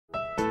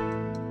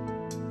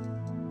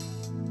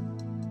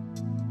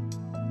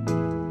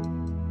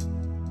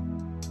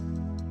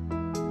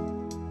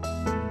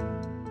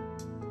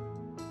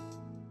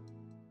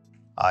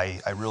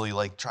I really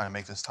like trying to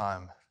make this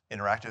time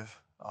interactive.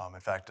 In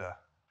fact,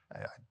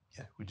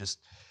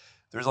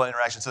 there's a lot of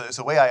interaction. So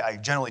the way I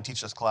generally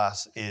teach this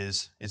class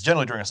is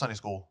generally during a Sunday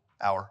school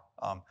hour.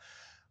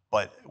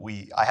 But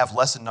I have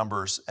lesson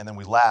numbers, and then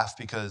we laugh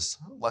because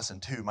lesson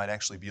 2 might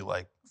actually be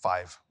like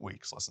 5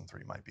 weeks. Lesson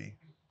 3 might be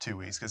 2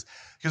 weeks because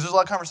there's a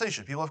lot of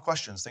conversation. People have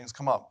questions, things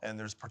come up, and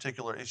there's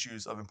particular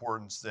issues of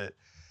importance that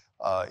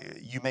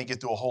you may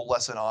get through a whole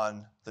lesson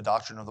on the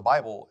doctrine of the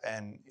Bible,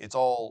 and it's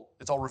all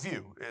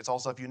review. It's all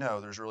stuff you know.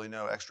 There's really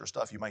no extra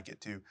stuff. You might get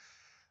to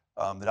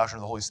the doctrine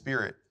of the Holy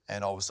Spirit,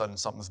 and all of a sudden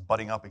something's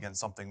butting up against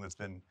something that's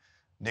been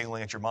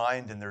niggling at your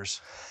mind, and there's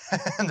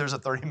there's a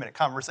 30-minute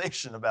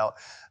conversation about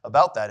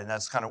that, and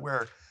that's kind of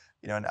where,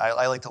 and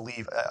I like to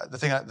leave. The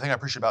thing I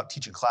appreciate about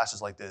teaching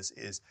classes like this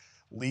is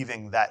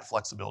leaving that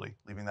flexibility,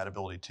 leaving that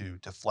ability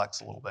to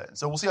flex a little bit. And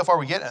so we'll see how far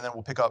we get, and then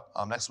we'll pick up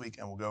next week,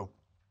 and we'll go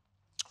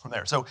from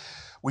there. So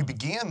we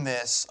began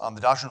this on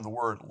the doctrine of the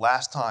Word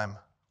last time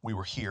we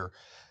were here,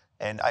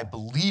 and I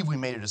believe we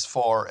made it as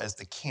far as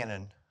the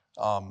canon,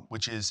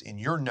 which is in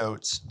your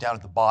notes down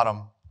at the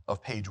bottom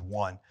of page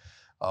 1.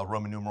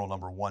 Roman numeral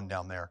number 1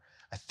 down there.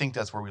 I think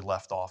that's where we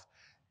left off.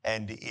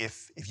 And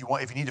if you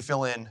need to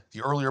fill in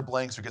the earlier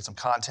blanks or get some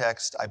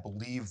context, I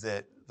believe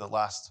that the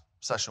last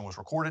session was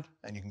recorded,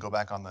 and you can go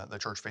back on the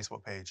church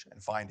Facebook page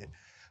and find it,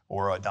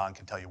 or Don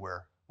can tell you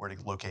where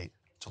to locate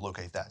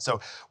that.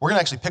 So we're going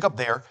to actually pick up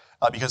there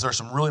because there's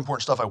some really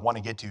important stuff I want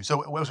to get to.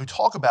 So as we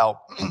talk about,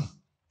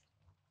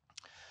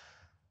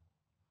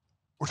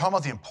 we're talking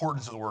about the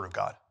importance of the Word of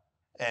God.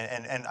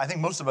 And I think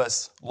most of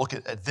us look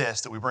at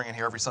this that we bring in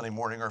here every Sunday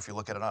morning, or if you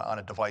look at it on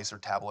a device or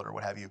tablet or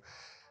what have you,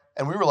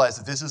 and we realize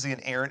that this is the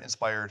inerrant,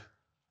 inspired,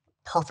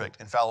 perfect,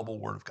 infallible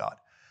Word of God.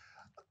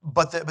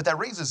 But that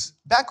raises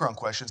background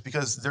questions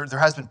because there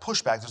has been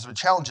pushback. There's been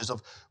challenges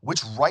of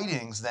which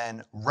writings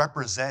then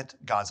represent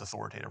God's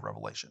authoritative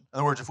revelation. In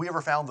other words, if we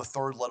ever found the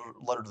third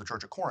letter to the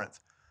Church of Corinth,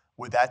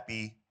 would that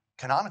be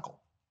canonical?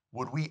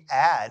 Would we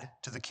add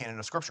to the canon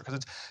of Scripture? Because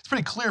it's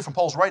pretty clear from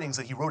Paul's writings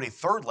that he wrote a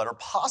third letter,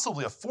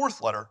 possibly a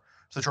fourth letter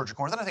to the Church of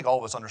Corinth. And I think all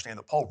of us understand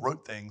that Paul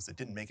wrote things that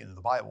didn't make it into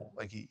the Bible.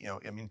 Like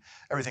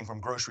everything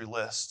from grocery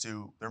lists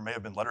to there may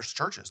have been letters to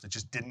churches that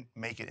just didn't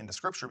make it into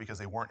Scripture because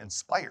they weren't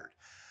inspired.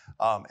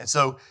 And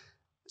so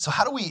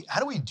how do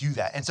we do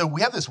that? And so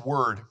we have this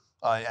word,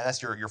 and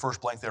that's your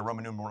first blank there,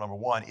 Roman numeral number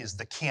 1, is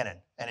the canon,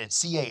 and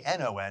it's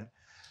canon.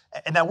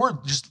 And that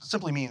word just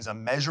simply means a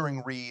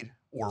measuring reed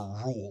or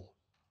rule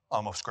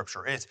of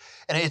Scripture.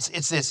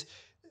 It's this,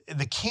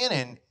 the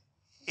canon,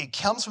 it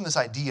comes from this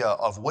idea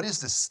of what is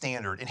the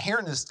standard.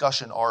 Inherent in the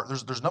discussion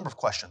there's a number of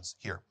questions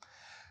here.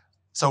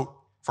 So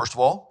first of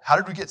all, how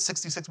did we get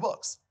 66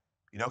 books?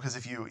 Because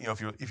if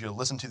you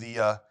listen to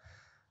the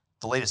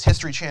latest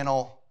History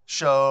Channel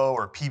show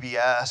or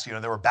PBS,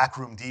 there were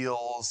backroom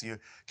deals,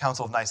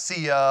 Council of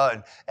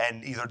Nicaea,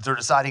 and either they're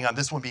deciding on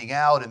this one being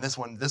out and this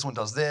one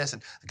does this,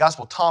 and the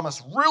Gospel of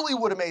Thomas really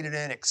would have made it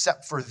in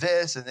except for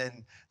this, and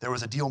then there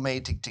was a deal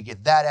made to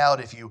get that out.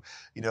 If you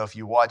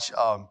watch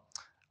the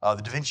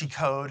Da Vinci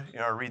Code,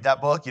 read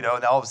that book, now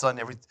all of a sudden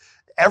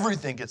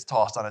everything gets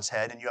tossed on its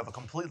head, and you have a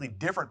completely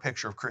different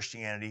picture of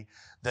Christianity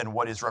than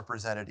what is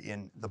represented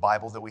in the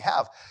Bible that we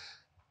have.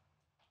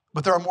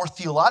 But there are more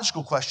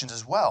theological questions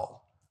as well.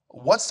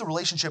 What's the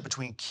relationship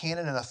between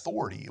canon and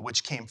authority?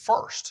 Which came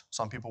first?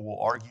 Some people will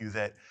argue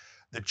that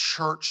the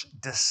church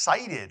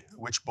decided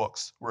which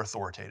books were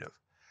authoritative.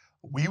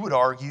 We would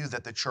argue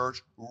that the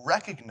church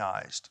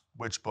recognized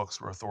which books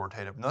were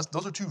authoritative. And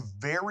those are two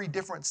very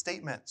different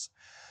statements,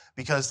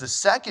 because the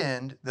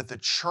second that the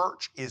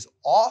church is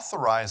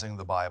authorizing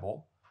the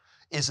Bible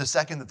is the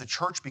second that the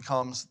church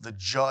becomes the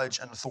judge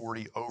and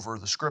authority over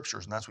the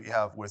Scriptures. And that's what you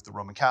have with the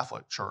Roman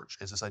Catholic Church,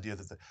 is this idea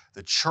that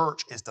the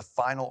church is the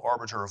final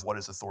arbiter of what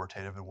is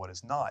authoritative and what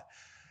is not.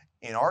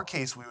 In our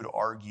case, we would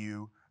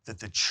argue that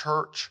the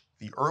church,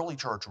 the early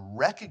church,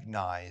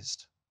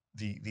 recognized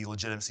the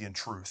legitimacy and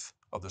truth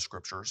of the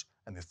Scriptures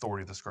and the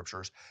authority of the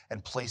Scriptures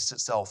and placed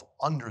itself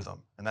under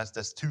them. And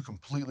that's two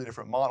completely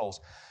different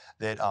models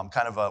that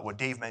what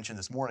Dave mentioned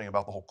this morning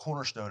about the whole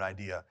cornerstone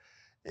idea.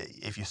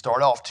 If you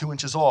start off 2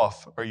 inches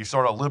off, or you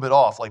start a little bit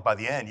off, like by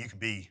the end, you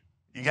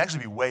can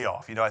actually be way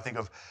off. I think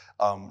of,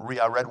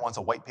 I read once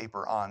a white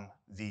paper on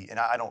and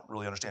I don't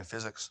really understand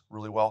physics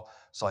really well,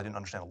 so I didn't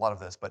understand a lot of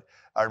this, but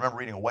I remember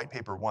reading a white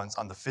paper once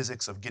on the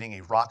physics of getting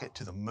a rocket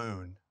to the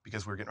moon,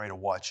 because we were getting ready to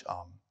watch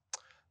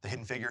the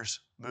Hidden Figures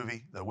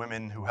movie, the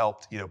women who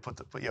helped,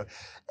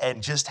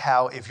 and just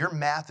how if your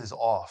math is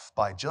off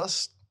by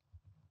just,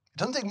 it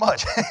doesn't take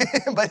much,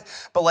 but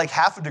like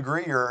half a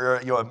degree or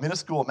a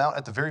minuscule amount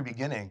at the very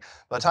beginning.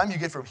 By the time you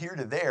get from here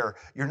to there,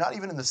 you're not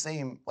even in the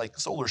same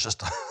solar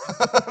system.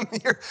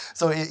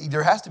 So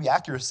there has to be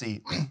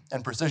accuracy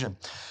and precision.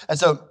 And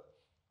so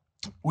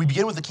we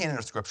begin with the canon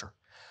of Scripture,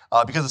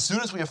 because as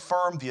soon as we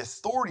affirm the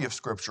authority of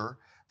Scripture,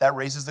 that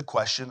raises the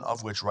question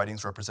of which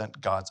writings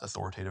represent God's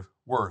authoritative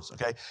words.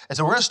 Okay, and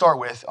so we're going to start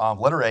with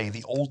letter A,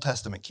 the Old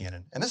Testament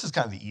canon, and this is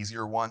kind of the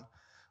easier one.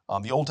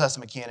 The Old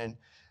Testament canon.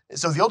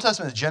 So the Old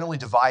Testament is generally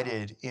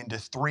divided into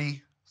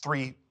three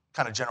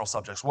kind of general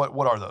subjects.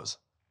 What are those?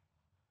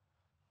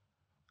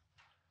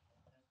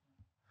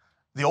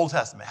 The Old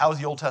Testament. How is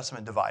the Old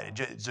Testament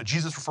divided? So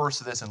Jesus refers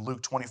to this in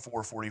Luke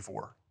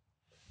 24:44.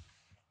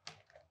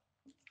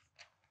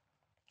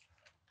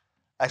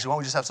 Actually, why don't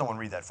we just have someone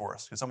read that for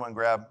us? Could someone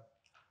grab?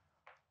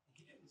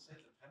 He didn't say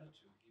the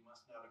Pentateuch. He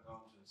must not have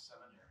gone to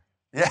seminary.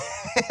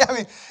 Yeah, I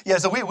mean, yeah.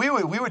 So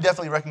we would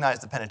definitely recognize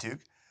the Pentateuch.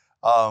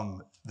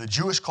 The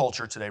Jewish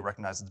culture today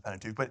recognizes the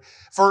Pentateuch, but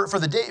for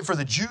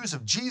the Jews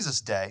of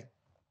Jesus' day,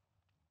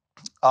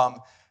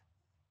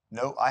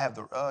 no, I have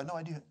the no,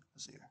 I do.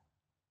 Let's see here.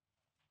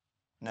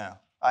 No,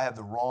 I have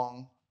the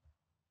wrong.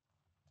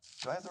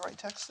 Do I have the right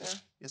text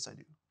there? Yes, I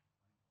do.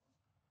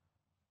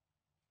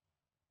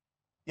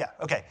 Yeah,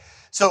 okay.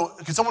 So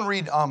could someone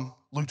read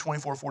Luke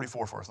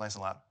 24:44 for us, nice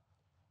and loud?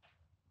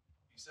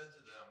 He said to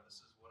them, "This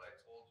is what I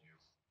told you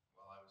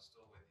while I was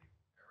still with you.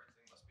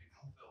 Everything must be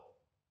fulfilled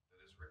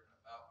that is written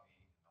about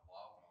me in the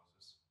law of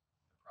Moses,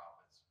 the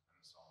prophets, and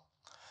the Psalms."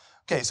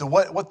 Okay, so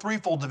what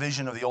threefold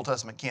division of the Old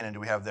Testament canon do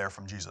we have there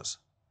from Jesus?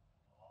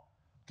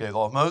 Okay, the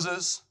law of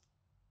Moses,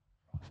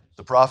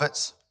 the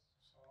prophets,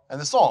 and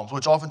the Psalms,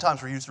 which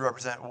oftentimes were used to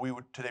represent what we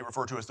would today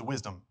refer to as the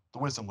wisdom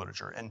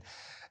literature. And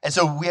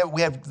so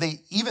we have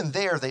they even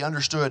there they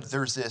understood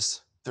there's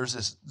this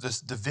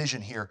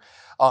division here.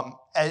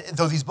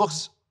 Though these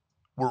books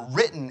were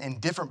written in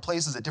different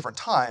places at different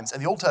times,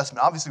 and the Old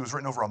Testament obviously was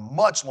written over a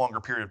much longer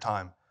period of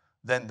time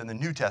than the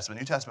New Testament.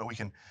 New Testament we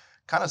can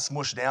kind of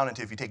smush down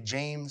into, if you take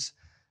James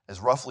as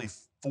roughly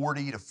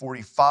 40 to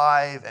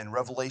 45 and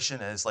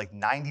Revelation as like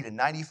 90 to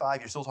 95,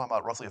 you're still talking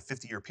about roughly a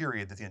 50-year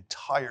period that the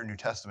entire New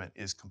Testament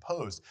is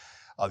composed.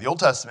 The Old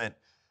Testament,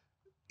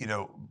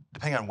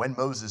 depending on when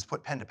Moses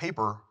put pen to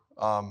paper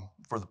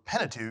for the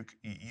Pentateuch,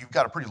 you've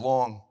got a pretty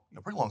long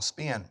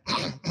span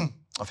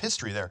of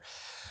history there.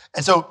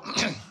 And so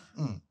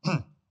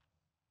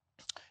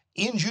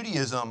in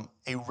Judaism,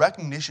 a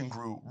recognition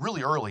grew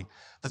really early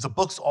that the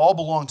books all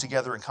belonged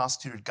together and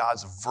constituted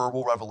God's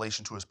verbal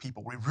revelation to his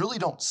people. We really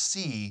don't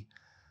see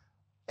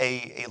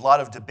a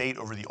lot of debate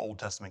over the Old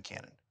Testament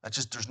canon.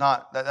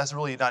 That's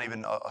really not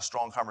even a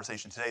strong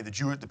conversation today.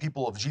 The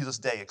people of Jesus'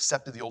 day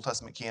accepted the Old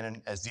Testament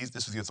canon as this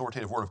was the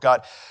authoritative word of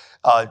God.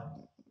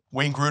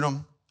 Wayne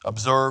Grudem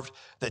observed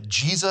that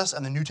Jesus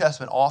and the New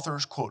Testament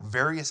authors quote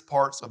various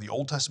parts of the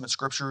Old Testament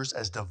scriptures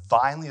as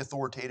divinely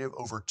authoritative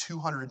over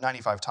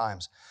 295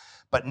 times,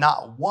 but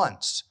not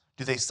once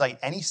do they cite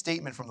any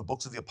statement from the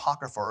books of the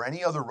Apocrypha or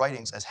any other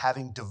writings as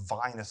having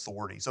divine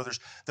authority. So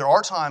there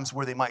are times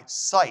where they might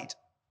cite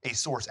a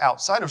source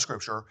outside of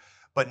Scripture,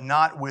 but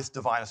not with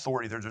divine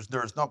authority.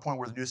 There's no point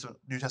where the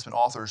New Testament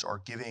authors are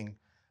giving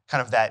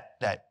kind of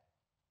that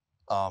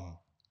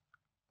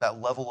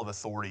level of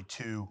authority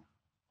to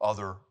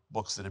other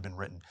books that have been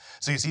written.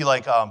 So you see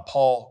like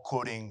Paul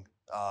quoting,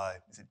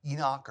 is it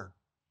Enoch or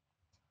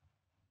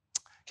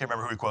can't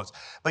remember who he quotes,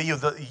 but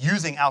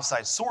using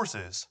outside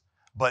sources,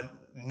 but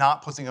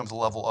not putting them to the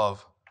level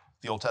of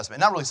the Old Testament,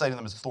 not really citing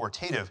them as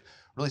authoritative,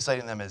 really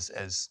citing them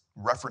as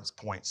reference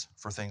points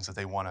for things that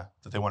they want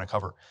to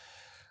cover.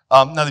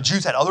 Now the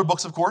Jews had other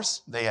books, of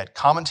course. They had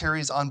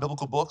commentaries on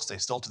biblical books. They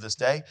still to this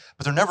day,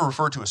 but they're never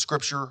referred to as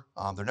Scripture.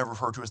 They're never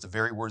referred to as the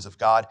very words of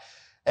God.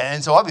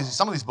 And so obviously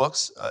some of these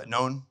books,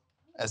 known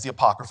as the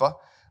Apocrypha,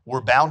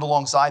 were bound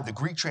alongside the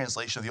Greek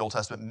translation of the Old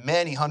Testament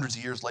many hundreds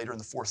of years later in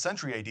the 4th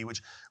century AD,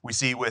 which we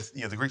see with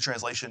the Greek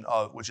translation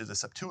of which is the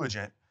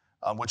Septuagint,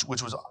 which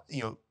was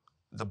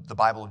the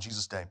Bible of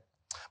Jesus' day.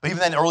 But even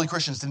then, early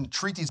Christians didn't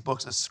treat these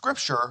books as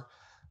scripture,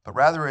 but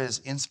rather as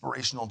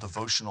inspirational,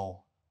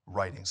 devotional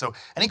writing. So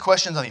any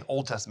questions on the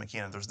Old Testament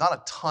canon? There's not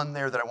a ton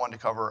there that I wanted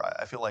to cover.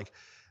 I feel like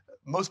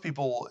most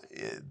people,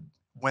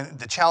 when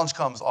the challenge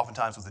comes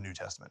oftentimes with the New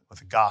Testament, with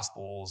the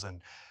Gospels,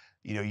 and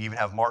you even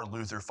have Martin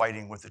Luther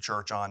fighting with the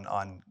church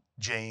on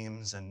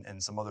James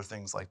and some other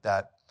things like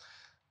that.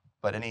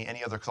 But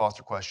any other thoughts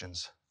or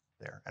questions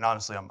there? And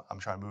honestly, I'm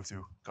trying to move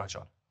through. Go ahead,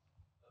 Sean.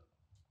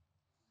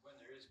 When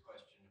there is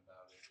question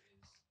about it,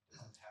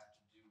 does it have to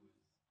do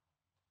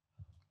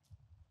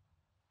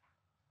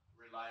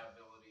with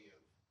reliability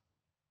of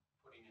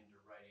putting into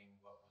writing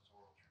what was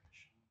oral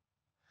tradition?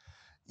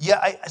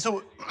 Yeah,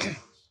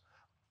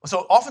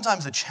 so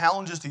oftentimes the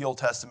challenges to the Old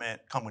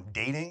Testament come with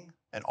dating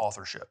and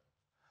authorship.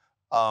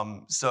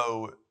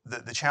 So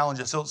the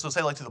challenges, so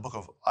say like to the book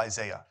of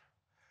Isaiah.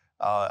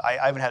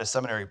 I even had a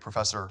seminary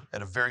professor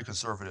at a very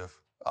conservative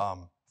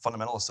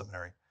fundamentalist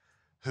seminary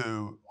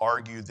who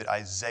argued that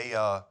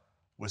Isaiah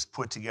was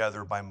put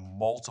together by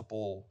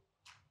multiple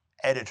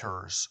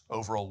editors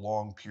over a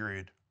long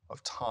period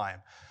of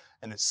time,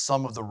 and that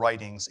some of the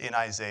writings in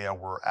Isaiah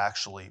were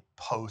actually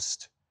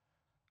post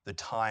the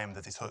time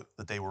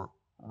that they were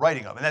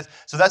writing of. And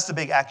that's the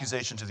big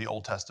accusation to the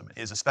Old Testament,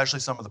 is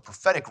especially some of the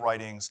prophetic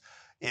writings,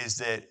 is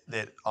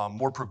that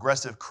more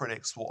progressive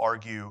critics will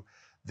argue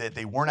that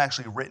they weren't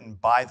actually written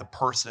by the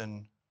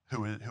person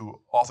who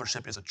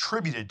authorship is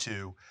attributed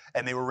to,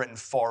 and they were written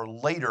far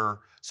later,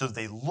 so that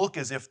they look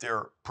as if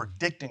they're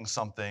predicting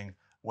something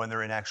when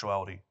they're in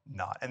actuality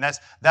not. And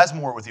that's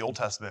more with the Old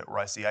Testament where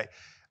I see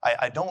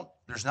I don't,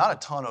 there's not a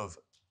ton of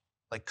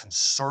like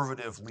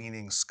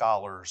conservative-leaning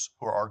scholars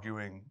who are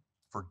arguing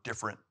for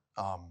different,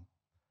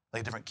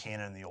 like a different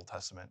canon in the Old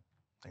Testament,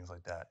 things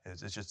like that.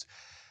 It's just,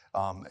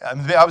 I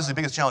mean, obviously the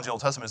biggest challenge in the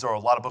Old Testament is there are a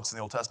lot of books in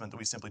the Old Testament that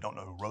we simply don't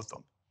know who wrote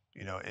them.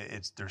 You know,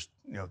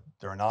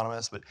 they're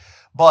anonymous,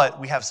 but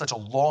we have such a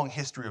long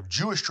history of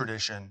Jewish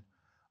tradition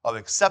of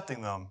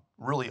accepting them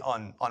really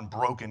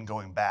unbroken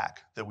going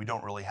back that we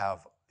don't really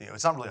have,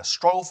 it's not really a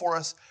struggle for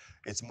us.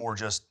 It's more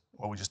just,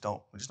 well, we just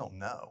don't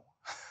know.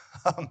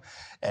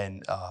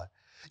 And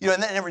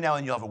and then every now and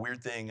then you'll have a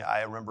weird thing.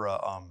 I remember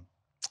a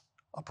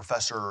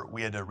professor,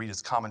 we had to read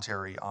his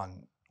commentary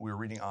we were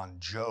reading on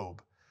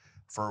Job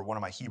for one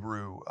of my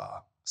Hebrew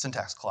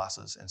syntax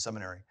classes in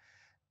seminary.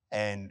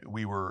 And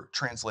we were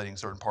translating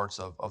certain parts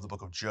of the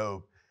book of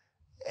Job.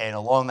 And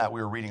along that,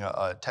 we were reading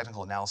a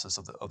technical analysis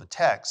of the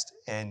text.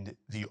 And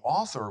the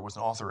author was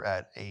an author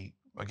at a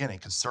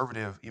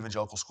conservative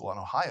evangelical school in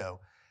Ohio.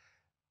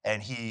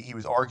 And he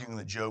was arguing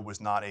that Job was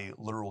not a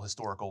literal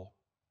historical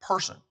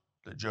person,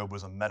 that Job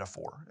was a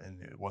metaphor and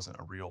it wasn't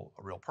a real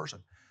person.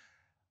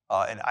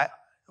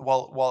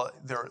 While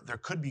there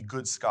could be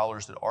good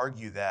scholars that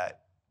argue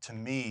that, to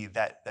me,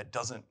 that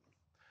doesn't,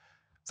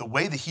 the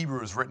way the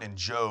Hebrew is written in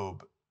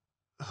Job,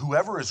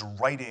 whoever is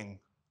writing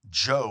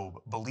Job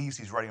believes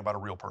he's writing about a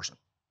real person.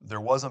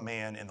 There was a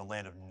man in the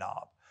land of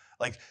Nob.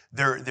 Like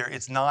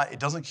it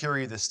doesn't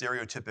carry the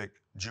stereotypic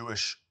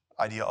Jewish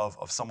idea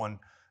of someone,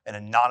 an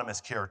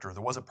anonymous character.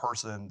 There was a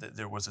person,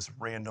 there was this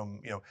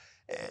random,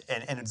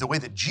 and the way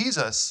that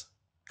Jesus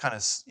kind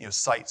of,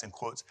 cites and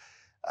quotes,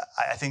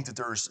 I think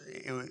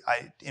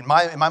that in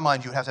my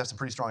mind, you have to have some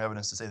pretty strong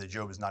evidence to say that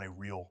Job is not a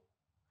real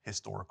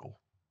historical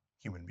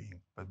human being.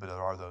 But there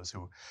are those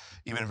who,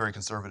 even in very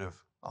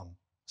conservative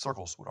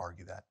circles, would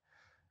argue that.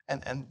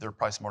 And they're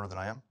probably smarter than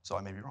I am, so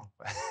I may be wrong.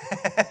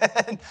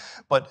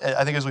 But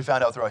I think as we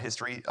found out throughout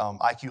history,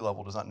 IQ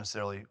level does not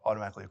necessarily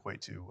automatically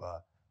equate to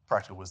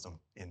practical wisdom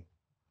in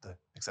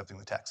accepting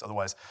the text.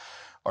 Otherwise,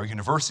 our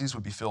universities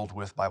would be filled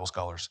with Bible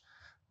scholars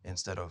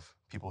instead of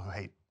people who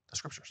hate the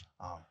scriptures.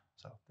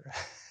 So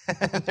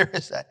there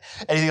is that.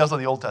 Anything else on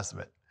the Old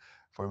Testament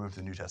before we move to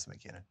the New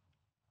Testament canon?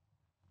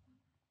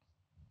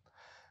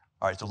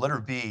 All right, so letter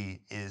B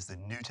is the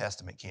New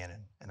Testament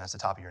canon, and that's the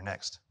top of your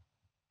next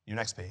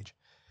page.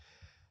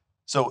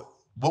 So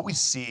what we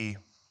see,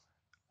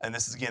 and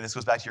this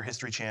goes back to your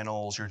history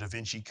channels, your Da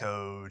Vinci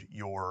Code,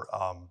 your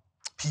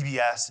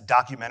PBS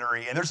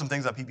documentary, and there's some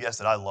things on PBS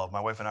that I love.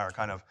 My wife and I are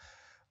kind of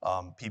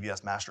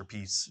PBS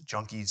masterpiece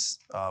junkies.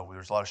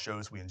 There's a lot of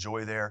shows we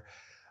enjoy there.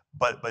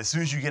 But as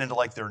soon as you get into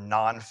like their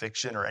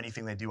nonfiction or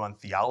anything they do on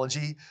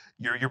theology,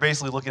 you're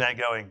basically looking at it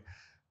going,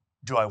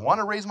 do I want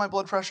to raise my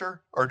blood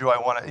pressure, or do I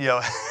want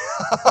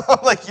to,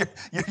 like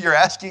you're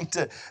asking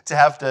to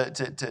have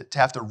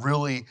to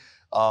really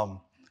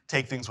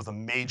take things with a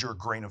major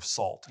grain of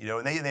salt,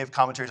 and they have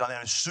commentaries on that.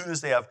 And as soon as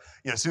they have,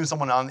 as soon as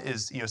someone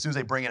as soon as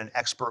they bring in an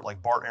expert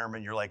like Bart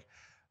Ehrman, you're like,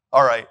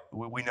 all right,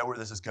 we know where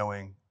this is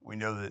going. We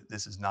know that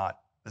this is not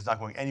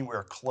going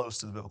anywhere close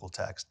to the biblical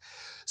text.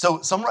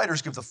 So some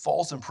writers give the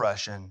false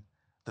impression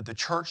that the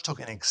church took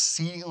an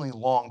exceedingly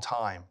long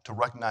time to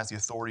recognize the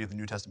authority of the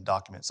New Testament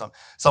document.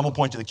 Some will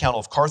point to the Council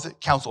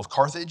of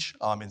Carthage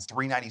in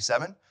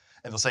 397,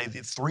 and they'll say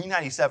that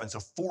 397,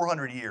 so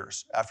 400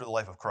 years after the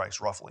life of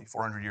Christ, roughly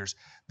 400 years,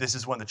 this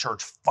is when the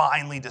church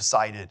finally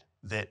decided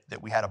that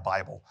we had a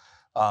Bible,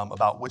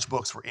 about which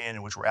books were in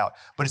and which were out.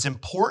 But it's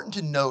important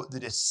to note the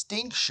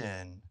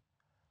distinction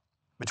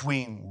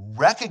between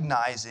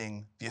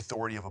recognizing the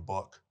authority of a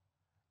book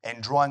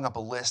and drawing up a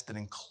list that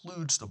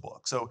includes the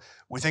book. So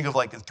we think of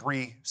like in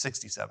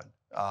 367,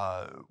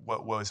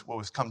 what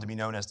was come to be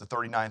known as the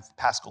 39th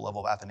Paschal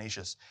level of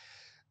Athanasius,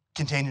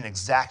 contained an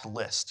exact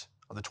list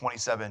of the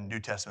 27 New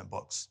Testament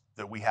books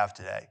that we have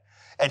today.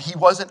 And he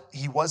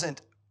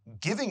wasn't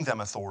giving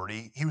them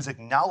authority. He was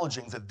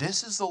acknowledging that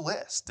this is the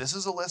list. This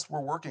is the list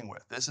we're working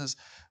with. This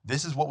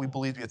is what we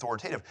believe to be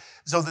authoritative.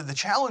 So the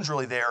challenge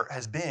really there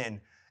has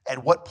been,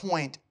 at what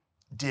point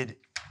did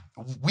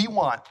we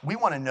want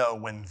to know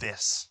when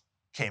this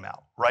came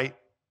out, right?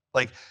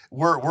 Like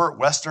we're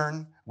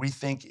Western. We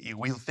think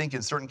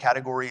in certain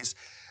categories.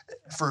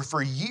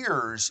 For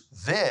years,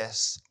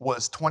 this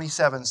was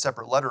 27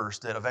 separate letters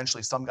that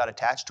eventually some got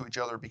attached to each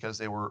other because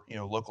they were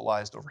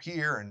localized over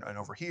here and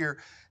over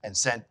here and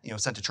sent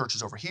to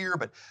churches over here.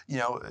 But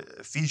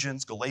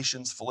Ephesians,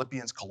 Galatians,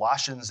 Philippians,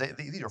 Colossians,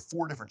 these are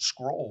 4 different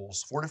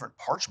scrolls, 4 different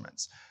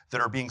parchments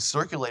that are being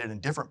circulated in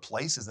different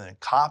places and then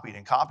copied,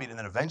 and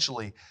then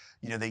eventually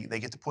they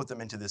get to put them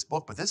into this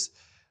book. But this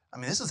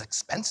is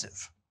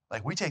expensive.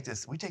 Like we take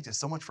this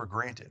so much for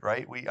granted,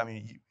 right?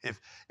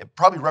 If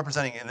probably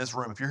representing in this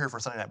room, if you're here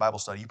for Sunday Night Bible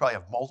Study, you probably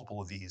have multiple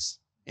of these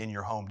in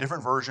your home,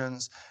 different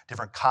versions,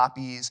 different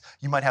copies.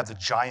 You might have the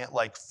giant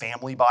like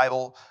family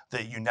Bible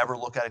that you never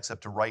look at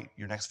except to write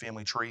your next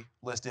family tree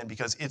list in,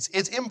 because it's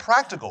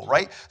impractical,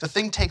 right? The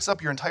thing takes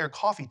up your entire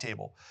coffee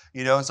table,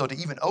 and so to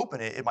even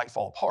open it, it might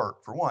fall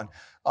apart for one.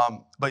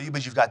 But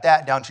you've got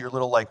that down to your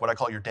little, like what I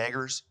call your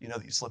daggers,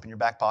 that you slip in your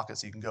back pocket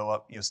so you can go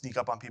up, sneak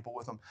up on people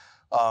with them.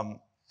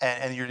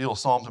 and your little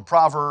Psalms and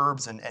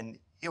Proverbs and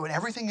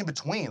everything in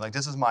between. Like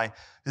this is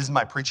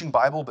my preaching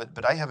Bible,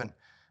 but I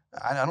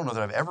don't know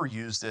that I've ever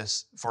used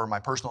this for my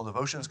personal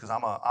devotions because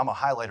I'm a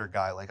highlighter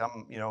guy. Like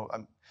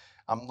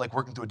I'm like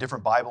working through a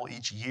different Bible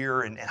each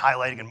year and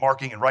highlighting and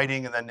marking and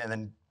writing and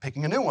then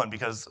picking a new one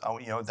because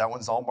that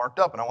one's all marked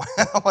up and I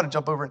want to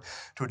jump over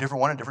to a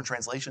different one, a different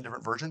translation,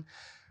 different version.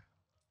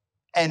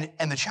 And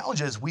the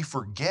challenge is we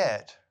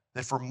forget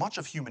that for much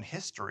of human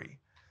history,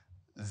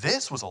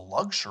 this was a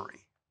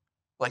luxury.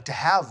 Like to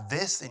have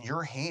this in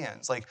your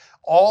hands, like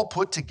all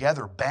put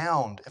together,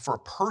 bound for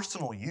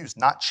personal use,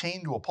 not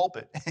chained to a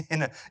pulpit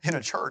in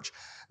a church.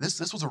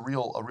 This was a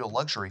real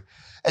luxury,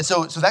 and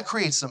so that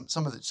creates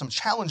some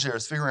challenge there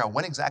is figuring out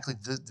when exactly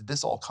did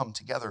this all come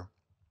together.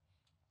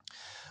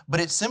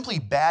 But it's simply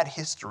bad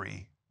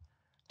history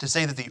to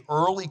say that the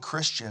early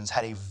Christians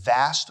had a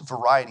vast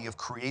variety of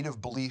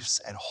creative beliefs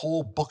and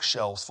whole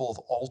bookshelves full of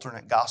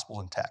alternate gospels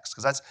and texts.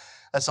 Because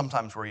that's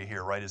sometimes where you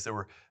hear, right, is there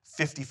were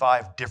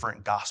 55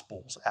 different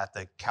gospels at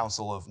the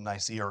Council of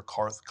Nicaea or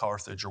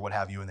Carthage or what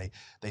have you, and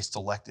they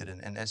selected,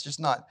 and it's just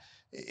not,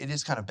 it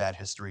is kind of bad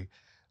history.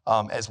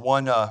 As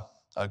one,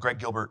 Greg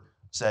Gilbert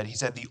said, he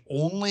said, the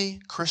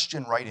only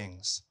Christian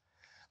writings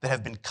that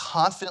have been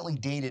confidently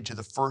dated to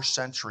the first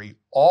century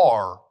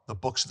are the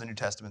books of the New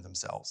Testament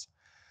themselves.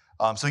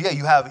 So yeah,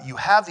 you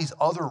have these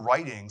other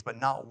writings, but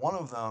not one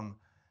of them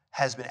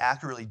has been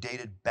accurately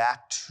dated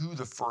back to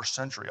the first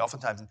century.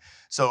 Oftentimes,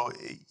 so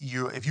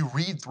if you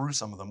read through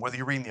some of them, whether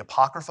you're reading the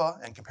Apocrypha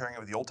and comparing it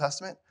with the Old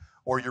Testament,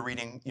 or you're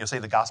reading, say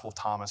the Gospel of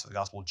Thomas or the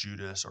Gospel of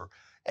Judas,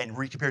 and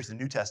compare it to the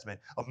New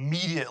Testament,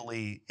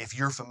 immediately, if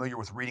you're familiar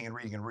with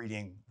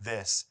reading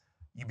this,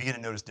 you begin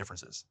to notice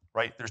differences,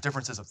 right? There's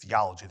differences of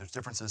theology. There's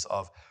differences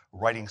of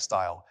writing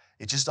style.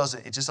 It just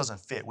doesn't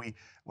fit.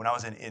 When I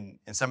was in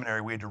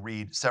seminary, we had to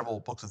read several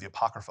books of the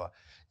Apocrypha.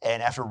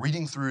 And after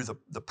reading through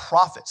the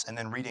prophets and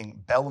then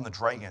reading Bel and the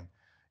Dragon,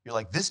 you're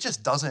like, this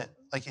just doesn't,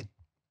 like, it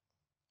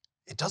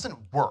doesn't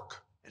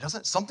work. It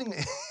doesn't, something,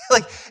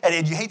 like,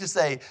 and you hate to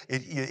say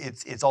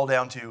it's all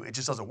down to, it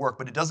just doesn't work,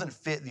 but it doesn't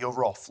fit the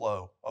overall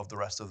flow of the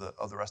rest of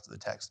the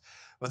text.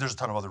 But there's a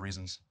ton of other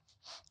reasons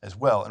as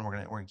well, and we're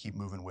gonna keep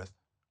moving with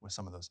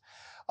some of those.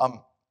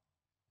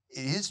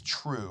 It is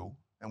true,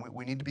 and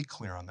we need to be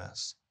clear on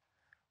this,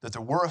 that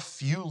there were a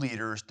few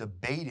leaders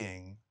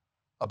debating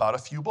about a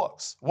few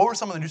books. What were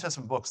some of the New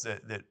Testament books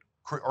that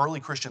early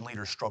Christian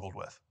leaders struggled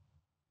with,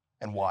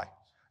 and why?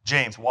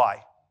 James,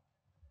 why?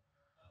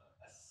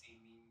 A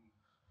seeming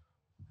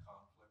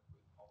conflict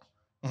with Paul's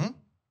writing.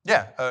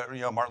 Mm-hmm.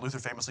 Yeah, Martin Luther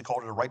famously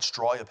called it a right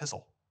strawy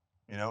epistle.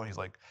 He's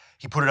like,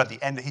 he put it at the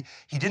end.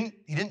 He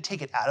didn't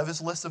take it out of his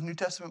list of New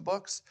Testament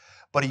books,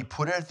 but he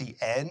put it at the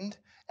end,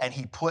 and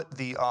he put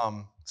the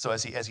so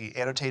as he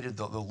annotated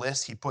the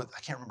list, he put, I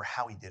can't remember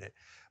how he did it,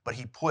 but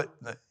he put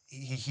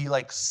he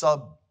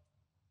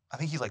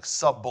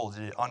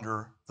sub-bulleted it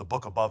under the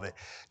book above it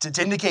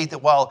to indicate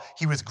that while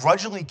he was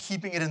grudgingly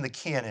keeping it in the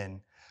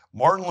canon,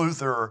 Martin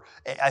Luther,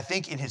 I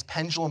think in his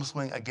pendulum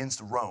swing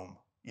against Rome,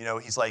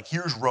 he's like,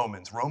 here's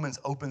Romans. Romans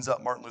opens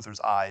up Martin Luther's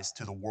eyes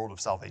to the world of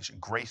salvation,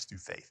 grace through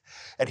faith.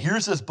 And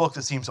here's this book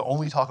that seems to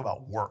only talk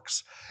about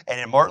works. And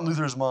in Martin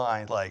Luther's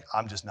mind, like,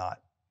 I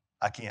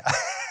can't.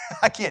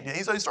 I can't.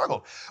 So he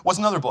struggled. What's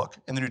another book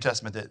in the New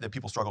Testament that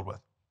people struggled with?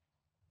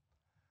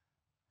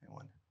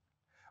 Anyone?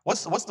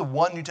 What's the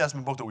one New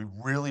Testament book that we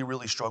really,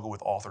 really struggle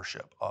with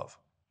authorship of?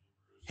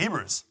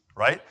 Hebrews,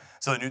 right?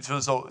 So a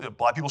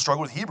lot of people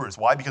struggle with Hebrews.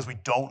 Why? Because we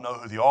don't know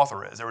who the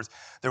author is.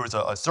 There was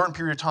a certain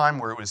period of time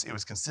where it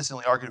was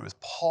consistently argued it was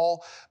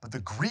Paul, but the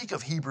Greek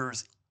of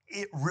Hebrews,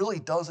 it really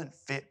doesn't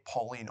fit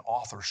Pauline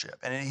authorship.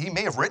 And he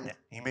may have written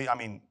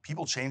it.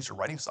 People change their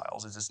writing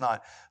styles. It's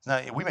not,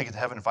 we may get to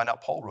heaven and find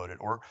out Paul wrote it,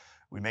 or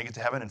we may get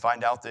to heaven and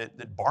find out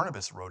that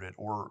Barnabas wrote it,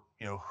 or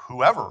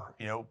whoever,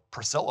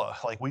 Priscilla.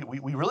 Like we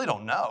really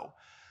don't know.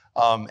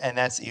 And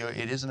that's,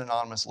 it is an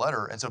anonymous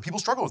letter. And so people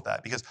struggle with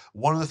that because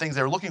one of the things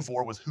they were looking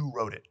for was who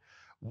wrote it.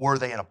 Were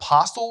they an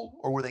apostle,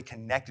 or were they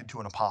connected to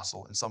an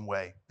apostle in some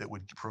way that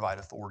would provide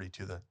authority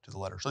to the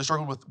letter? So they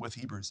struggled with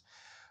Hebrews.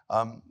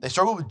 They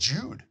struggled with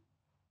Jude.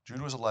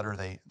 Jude was a letter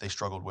they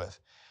struggled with.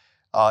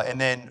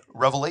 And then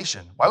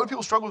Revelation. Why would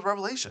people struggle with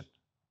Revelation?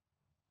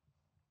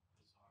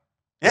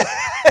 Yeah,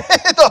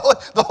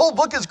 the whole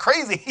book is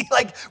crazy.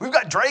 Like, we've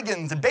got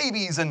dragons and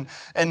babies and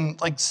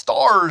like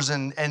stars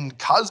and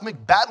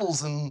cosmic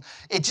battles, and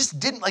it just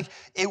didn't, like,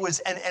 it was,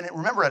 and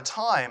remember at a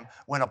time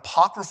when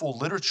apocryphal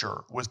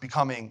literature was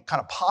becoming kind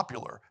of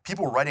popular,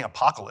 people were writing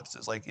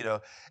apocalypses, like,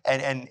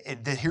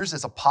 here's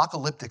this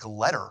apocalyptic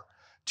letter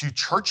to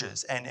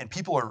churches, and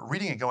people are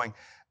reading it going,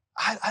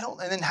 I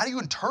don't, and then how do you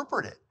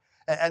interpret it?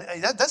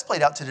 And that's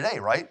played out to today,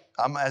 right?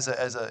 As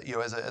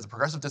a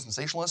progressive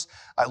dispensationalist,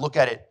 I look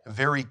at it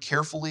very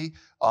carefully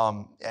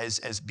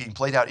as being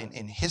played out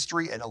in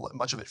history and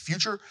much of it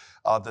future.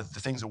 The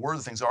things that were,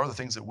 the things that are, the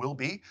things that will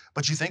be.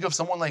 But you think of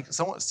someone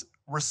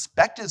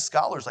respected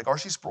scholars like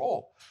R.C.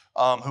 Sproul,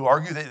 who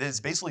argue that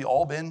it's basically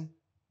all been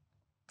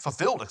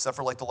fulfilled except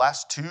for like the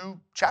last 2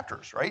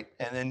 chapters, right?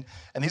 And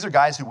these are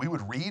guys who we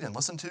would read and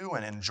listen to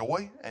and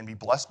enjoy and be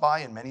blessed by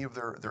in many of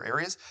their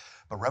areas.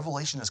 But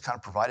Revelation has kind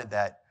of provided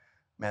that,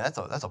 man,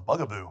 that's a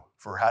bugaboo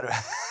for how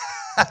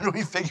do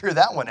we figure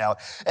that one out?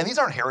 And these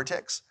aren't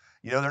heretics.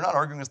 You know, they're not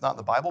arguing it's not in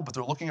the Bible, but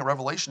they're looking at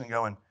Revelation and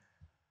going,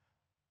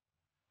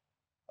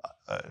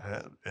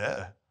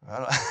 yeah, I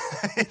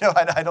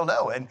don't, I don't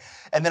know.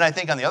 And then I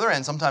think on the other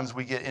end, sometimes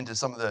we get into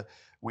some of the,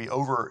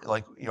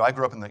 I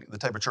grew up in the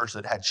type of church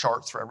that had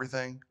charts for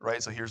everything,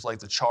 right? So here's like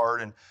the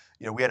chart, and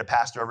we had a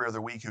pastor every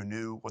other week who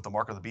knew what the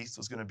mark of the beast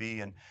was going to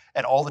be, and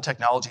all the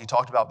technology he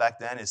talked about back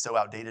then is so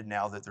outdated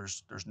now that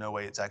there's no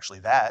way it's actually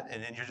that,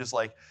 and you're just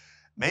like,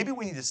 maybe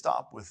we need to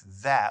stop with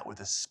that, with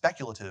the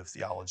speculative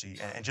theology,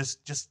 and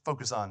just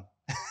focus on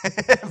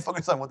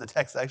focus on what the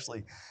text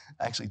actually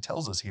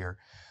tells us here.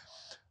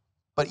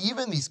 But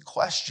even these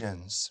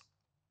questions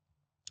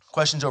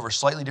over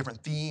slightly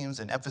different themes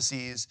and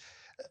emphases,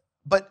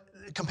 but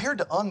compared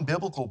to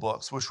unbiblical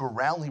books, which were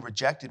roundly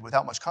rejected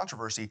without much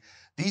controversy,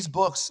 these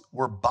books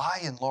were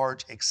by and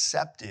large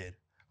accepted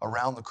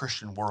around the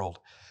Christian world.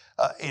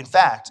 In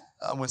fact,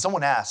 when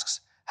someone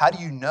asks, how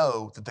do you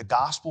know that the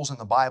Gospels in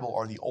the Bible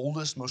are the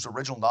oldest, most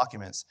original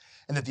documents,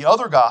 and that the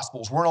other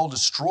Gospels weren't all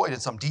destroyed in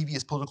some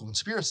devious political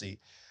conspiracy?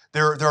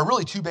 There are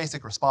really 2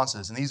 basic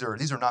responses, and these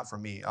are not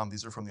from me.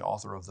 These are from the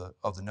author of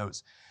the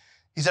notes.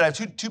 He said, I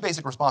have two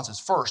basic responses.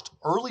 First,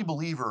 early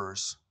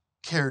believers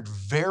cared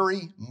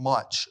very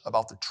much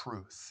about the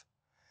truth,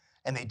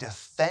 and they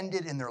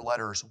defended in their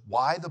letters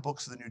why the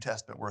books of the New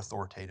Testament were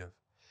authoritative.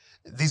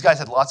 These guys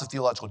had lots of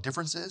theological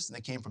differences, and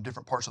they came from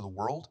different parts of the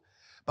world,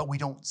 but we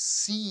don't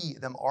see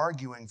them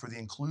arguing for the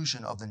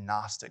inclusion of the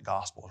Gnostic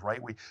Gospels,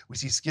 right? We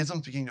see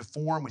schisms beginning to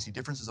form, we see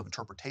differences of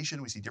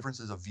interpretation, we see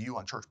differences of view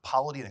on church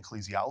polity and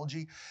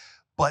ecclesiology,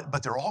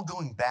 but they're all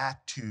going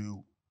back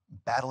to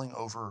battling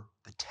over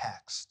the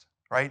text,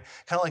 right?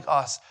 Kind of like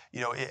us,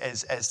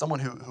 as someone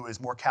who is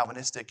more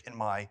Calvinistic in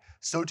my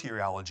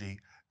soteriology,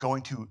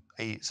 going to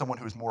someone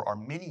who is more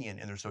Arminian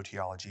in their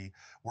soteriology,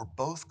 we're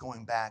both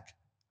going back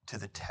to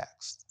the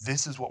text.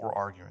 This is what we're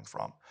arguing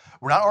from.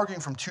 We're not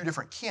arguing from 2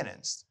 different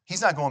canons.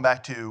 He's not going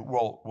back to,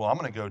 well, I'm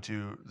going to go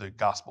to the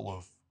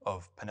Gospel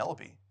of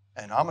Penelope,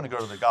 and I'm going to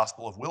go to the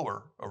Gospel of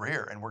Wilbur over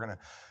here, and we're going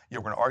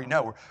to argue.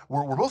 No,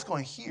 we're both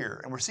going here,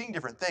 and we're seeing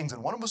different things,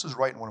 and one of us is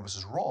right and one of us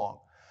is wrong.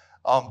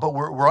 But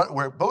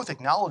we're both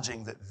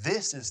acknowledging that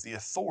this is the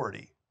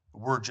authority.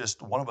 We're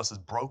just, one of us is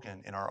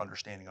broken in our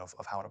understanding of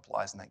how it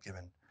applies in that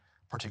given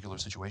particular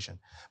situation.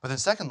 But then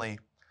secondly,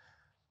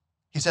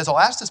 he says, I'll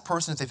ask this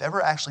person if they've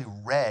ever actually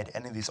read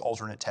any of these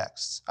alternate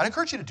texts. I'd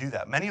encourage you to do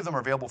that. Many of them are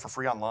available for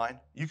free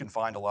online. You can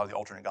find a lot of the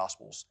alternate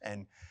Gospels.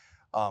 And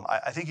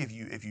I think if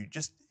you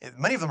just,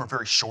 many of them are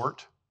very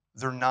short.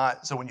 They're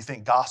not, so when you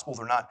think gospel,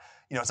 they're not,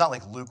 it's not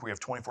like Luke where you have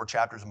 24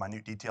 chapters of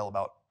minute detail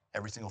about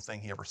every single thing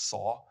he ever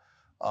saw.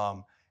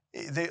 A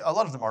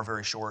lot of them are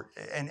very short.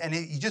 And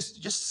you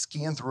just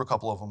scan through a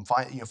couple of them,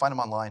 find them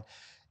online.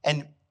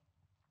 And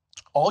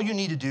all you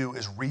need to do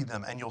is read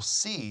them, and you'll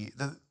see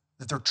that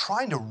they're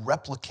trying to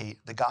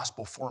replicate the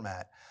gospel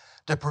format,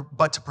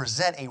 but to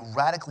present a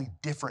radically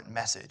different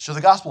message. So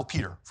the Gospel of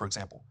Peter, for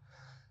example,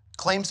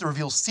 claims to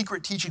reveal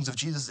secret teachings of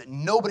Jesus that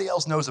nobody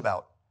else knows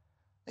about.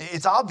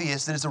 It's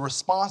obvious that it's a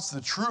response to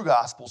the true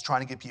Gospels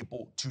trying to get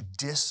people to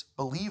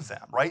disbelieve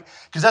them, right?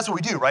 Because that's what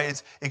we do,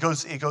 right? It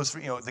goes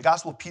from, the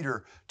Gospel of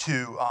Peter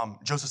to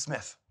Joseph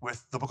Smith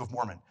with the Book of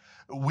Mormon.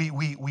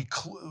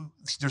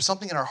 There's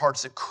something in our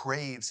hearts that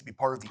craves to be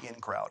part of the in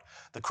crowd,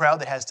 the crowd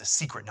that has the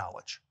secret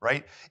knowledge,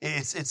 right?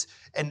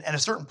 And at a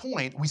certain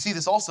point, we see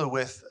this also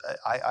with,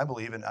 I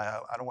believe, and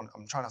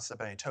I'm trying not to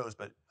step on any toes,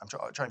 but I'm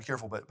trying to be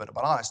careful, but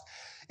honest,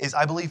 is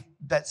I believe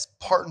that's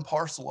part and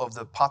parcel of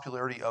the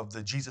popularity of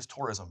the Jesus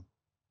tourism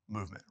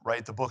movement,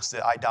 right? The books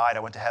that I died, I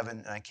went to heaven,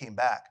 and I came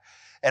back.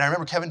 And I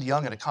remember Kevin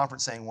DeYoung at a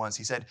conference saying once,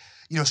 he said,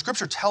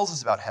 Scripture tells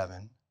us about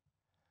heaven,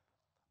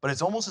 but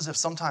it's almost as if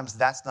sometimes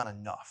that's not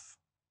enough.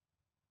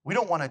 We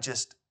don't want to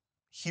just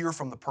hear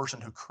from the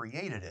person who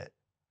created it.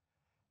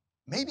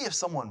 Maybe if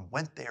someone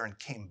went there and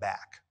came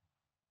back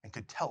and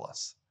could tell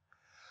us.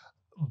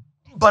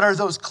 But are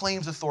those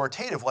claims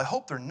authoritative? Well, I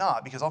hope they're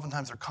not, because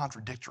oftentimes they're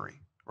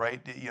contradictory, right?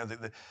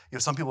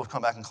 Some people have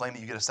come back and claimed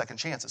that you get a second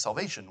chance at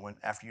salvation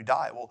after you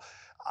die. Well,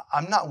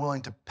 I'm not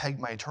willing to peg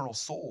my eternal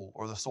soul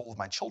or the soul of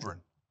my children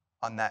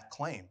on that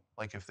claim.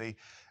 Like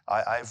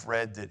I've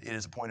read that it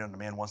is appointed unto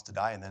man once to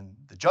die and then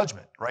the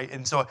judgment, right?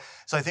 And so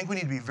I think we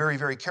need to be very,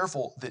 very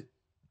careful that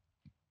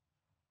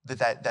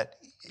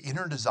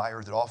inner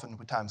desire that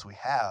oftentimes we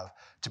have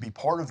to be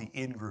part of the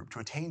in-group, to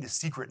attain to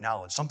secret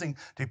knowledge, something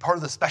to be part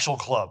of the special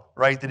club,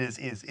 right? That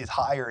is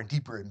higher and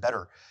deeper and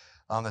better,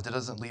 that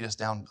doesn't lead us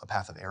down a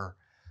path of error.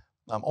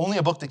 Only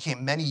a book that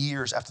came many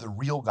years after the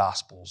real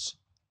Gospels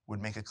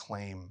would make a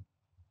claim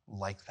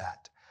like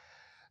that.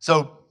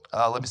 So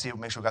let me see,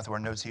 make sure we got through our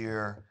notes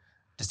here.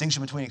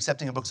 Distinction between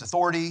accepting a book's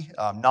authority.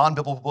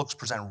 Non-biblical books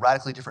present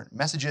radically different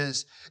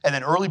messages. And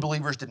then early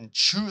believers didn't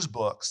choose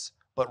books,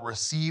 but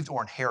received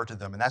or inherited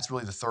them. And that's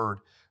really the third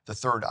the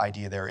third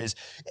idea there is,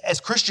 as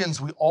Christians,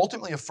 we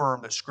ultimately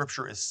affirm that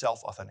Scripture is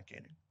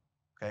self-authenticating.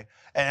 Okay,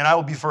 and I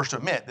will be first to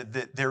admit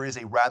that there is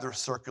a rather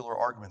circular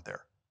argument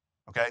there.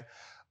 Okay,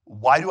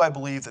 why do I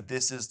believe that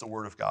this is the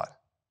Word of God?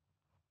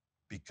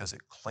 Because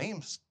it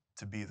claims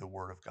to be the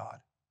Word of God.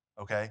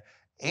 Okay,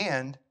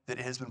 and that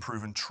it has been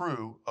proven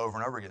true over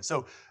and over again.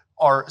 So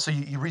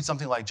you read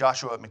something like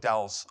Joshua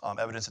McDowell's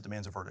Evidence That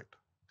Demands a Verdict.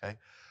 Okay,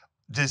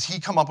 does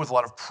he come up with a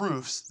lot of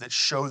proofs that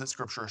show that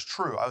Scripture is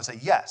true? I would say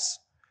yes.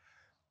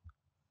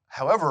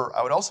 However,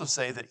 I would also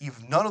say that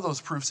if none of those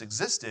proofs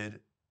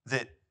existed,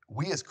 that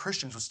we as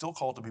Christians would still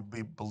call to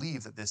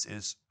believe that this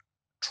is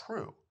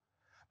true,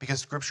 because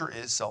Scripture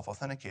is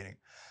self-authenticating.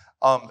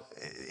 An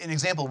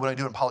example, when I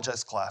do an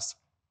apologetics class,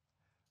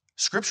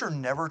 Scripture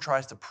never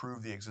tries to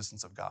prove the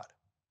existence of God.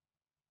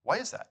 Why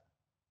is that?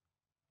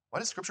 Why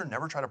does Scripture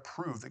never try to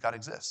prove that God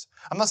exists?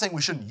 I'm not saying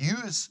we shouldn't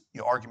use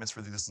arguments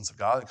for the existence of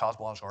God, the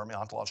cosmological argument,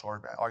 ontological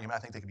argument. I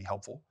think they can be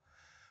helpful.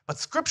 But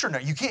Scripture,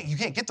 you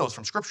can't get those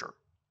from Scripture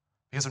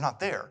because they're not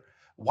there.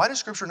 Why does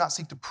Scripture not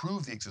seek to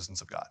prove the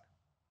existence of God?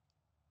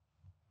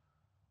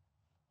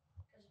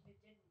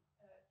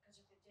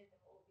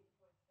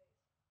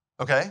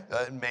 Okay,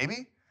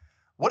 maybe.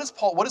 What is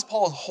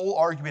Paul's whole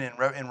argument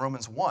in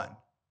Romans 1?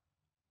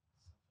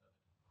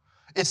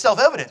 It's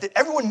self-evident that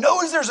everyone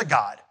knows there's a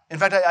God. In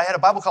fact, I had a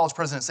Bible college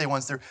president say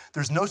once,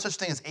 there's no such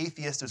thing as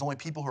atheists, there's only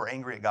people who are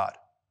angry at God.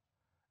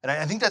 And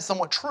I think that's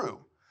somewhat true.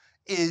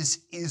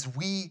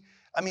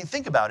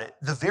 Think about it.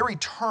 The very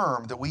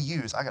term that we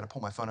use, I got to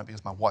pull my phone up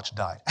because my watch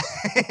died.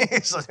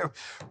 So we're going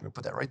to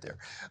put that right there.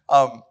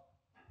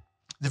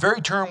 The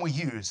very term we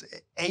use,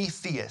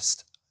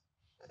 atheist,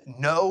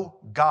 no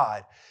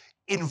God,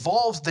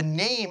 involves the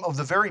name of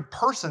the very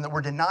person that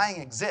we're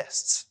denying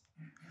exists.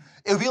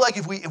 It would be like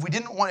if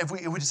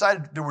we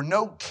decided there were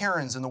no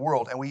Karens in the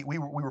world and we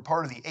were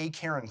part of the A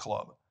Karen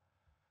Club.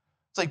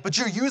 It's like, but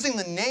you're using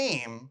the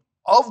name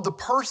of the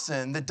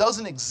person that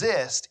doesn't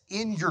exist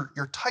in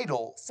your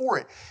title for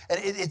it. And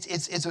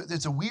it's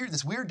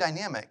this weird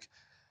dynamic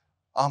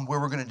where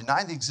we're going to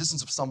deny the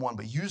existence of someone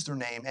but use their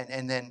name,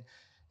 and then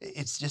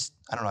it's just,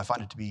 I don't know, I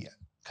find it to be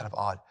kind of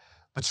odd.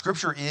 But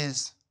Scripture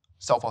is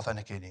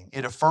self-authenticating.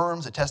 It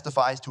affirms, it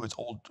testifies to its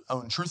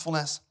own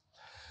truthfulness.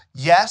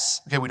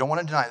 Yes, okay, we don't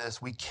want to deny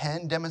this. We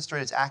can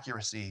demonstrate its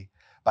accuracy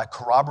by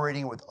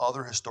corroborating it with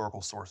other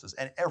historical sources.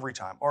 And every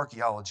time,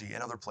 archaeology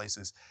and other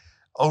places,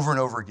 over and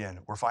over again,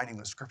 we're finding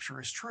that Scripture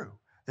is true.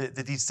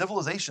 That these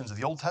civilizations of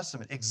the Old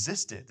Testament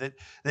existed.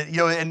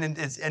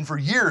 And for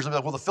years, I'm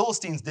like, well, the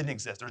Philistines didn't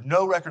exist. There's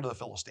no record of the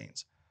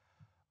Philistines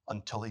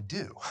until they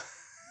do.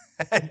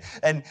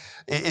 and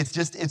it's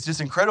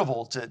just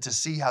incredible to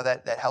see how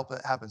that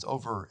happens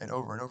over and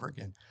over and over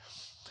again.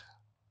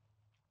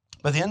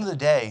 But at the end of the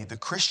day, the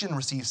Christian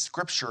receives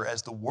Scripture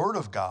as the Word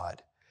of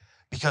God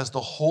because the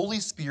Holy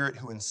Spirit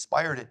who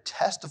inspired it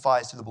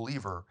testifies to the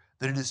believer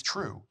that it is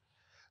true.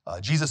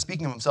 Jesus,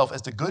 speaking of himself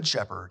as the Good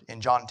Shepherd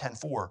in John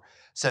 10:4,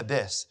 said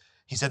this.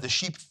 He said, the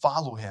sheep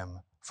follow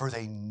him, for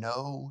they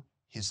know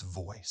his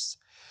voice.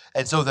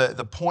 And so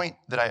the point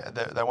that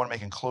I want to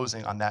make in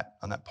closing on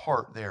that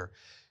part there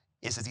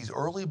is that these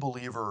early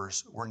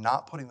believers were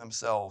not putting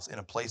themselves in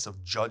a place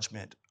of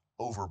judgment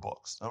over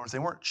books. In other words, they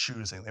weren't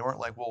choosing. They weren't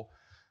like, well,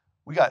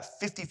 we got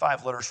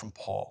 55 letters from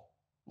Paul.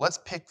 Let's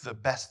pick the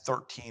best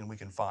 13 we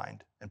can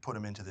find and put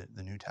them into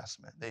the New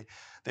Testament.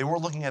 They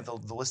weren't looking at the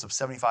list of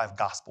 75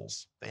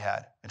 gospels they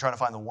had and trying to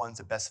find the ones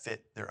that best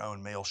fit their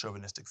own male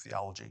chauvinistic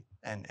theology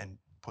and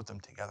put them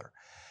together.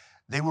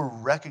 They were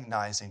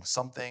recognizing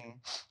something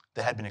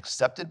that had been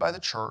accepted by the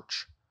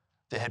church,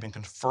 that had been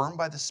confirmed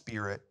by the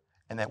Spirit,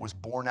 and that was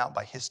borne out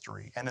by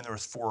history. And then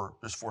there's four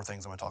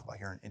things I'm going to talk about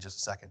here in just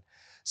a second.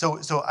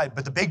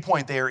 But the big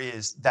point there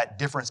is that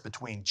difference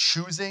between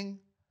choosing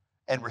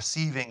and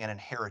receiving and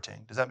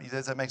inheriting. Does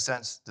that make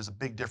sense? There's a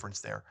big difference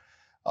there.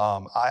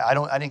 I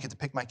didn't get to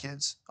pick my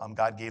kids.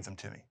 God gave them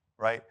to me,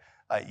 right?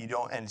 We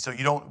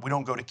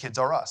don't go to Kids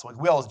R Us. Like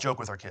we always joke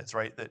with our kids,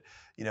 right? That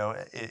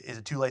is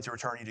it too late to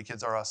return you to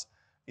Kids R Us?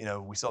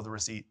 We still have the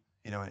receipt.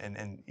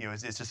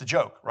 It's just a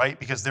joke, right?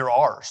 Because they're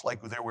ours.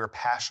 Like we're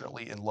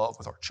passionately in love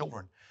with our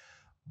children.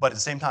 But at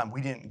the same time,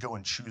 we didn't go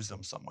and choose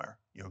them somewhere.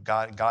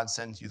 God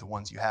sends you the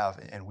ones you have,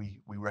 and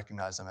we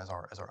recognize them as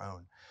our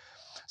own.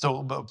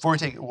 So before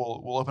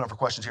we'll open up for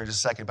questions here in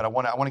just a second. But I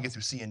want to get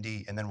through C and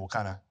D, and then we'll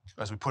kind of,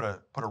 as we put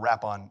a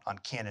wrap on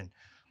canon,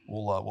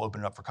 we'll open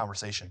it up for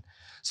conversation.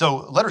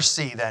 So letter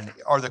C then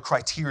are the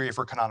criteria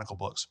for canonical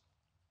books.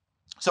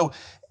 So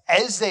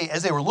as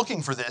they were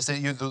looking for this,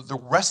 they're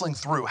wrestling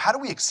through, how do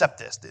we accept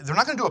this? They're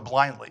not going to do it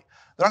blindly.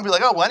 They're not going to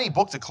be like, oh, well, any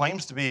book that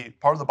claims to be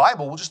part of the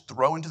Bible, we'll just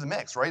throw into the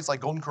mix, right? It's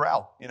like Golden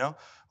Corral,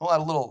 We'll add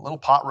a little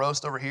pot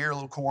roast over here, a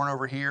little corn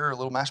over here, a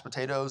little mashed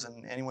potatoes,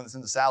 and anyone that's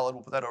in the salad,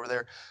 we'll put that over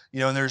there.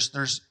 And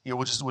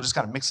we'll just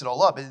kind of mix it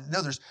all up.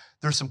 No,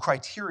 there's some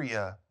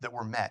criteria that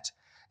were met.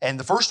 And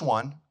the first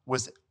one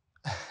was,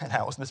 and I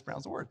always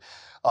mispronounce the word,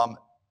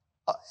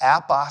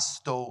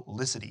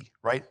 apostolicity,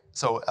 right?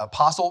 So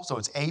apostle, so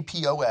it's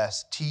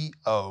APOSTOLICITY.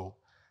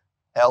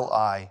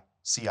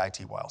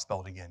 C-I-T-Y. I'll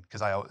spell it again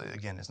because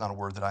again, it's not a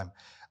word that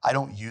I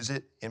don't use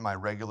it in my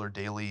regular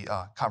daily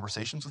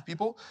conversations with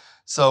people.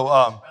 So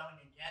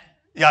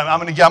yeah, I'm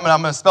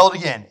gonna spell it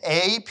again.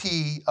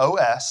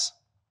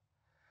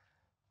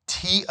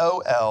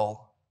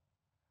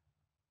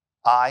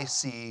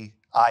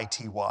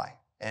 A-P-O-S-T-O-L-I-C-I-T-Y.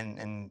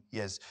 And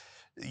yes,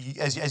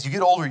 as you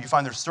get older, you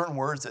find there's certain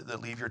words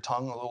that leave your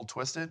tongue a little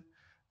twisted,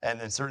 and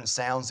then certain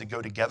sounds that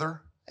go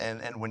together.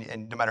 And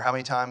no matter how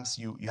many times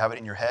you have it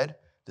in your head,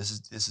 this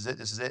is it.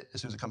 As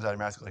soon as it comes out of your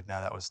mouth, you're like,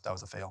 no, that was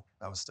a fail.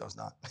 That was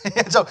not.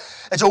 and so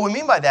what we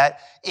mean by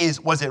that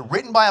is, was it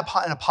written by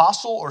an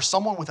apostle or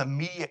someone with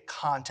immediate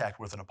contact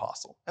with an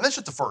apostle? And that's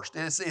just the first.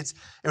 It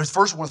was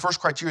one of the first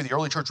criteria the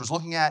early church was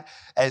looking at,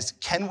 as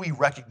can we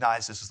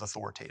recognize this as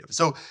authoritative?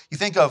 So you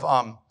think of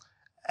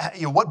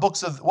what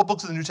books of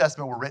the New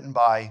Testament were written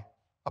by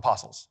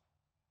apostles?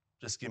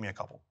 Just give me a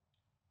couple.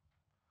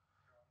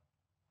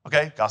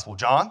 Okay, Gospel of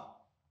John.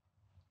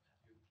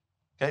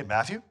 Okay,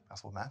 Matthew.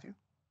 Gospel of Matthew.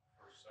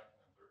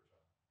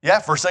 Yeah,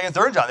 1st, 2nd,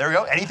 3rd John. There we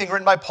go. Anything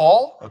written by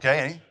Paul?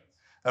 Okay.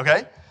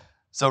 Okay.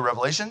 So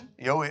Revelation.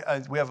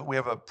 We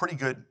have a pretty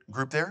good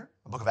group there.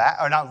 The Book of Acts,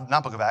 or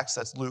not Book of Acts.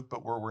 That's Luke,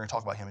 but we're going to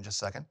talk about him in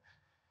just a second.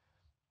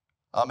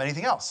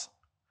 Anything else?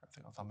 I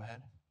think off the top of my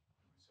head.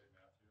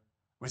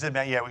 We said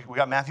we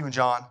got Matthew and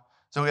John.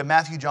 So we have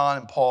Matthew, John,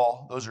 and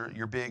Paul. Those are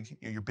your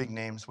big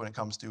names when it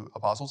comes to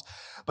apostles.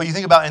 But you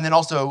think about, and then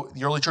also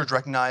the early church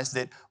recognized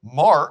that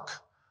Mark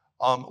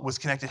was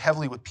connected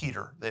heavily with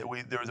Peter.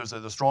 There's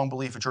a strong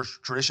belief in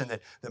church tradition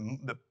that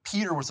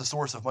Peter was the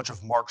source of much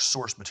of Mark's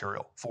source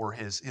material for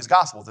his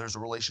gospel. There's a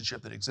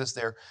relationship that exists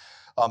there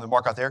that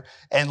Mark got there.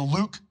 And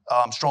Luke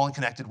strongly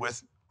connected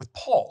with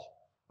Paul.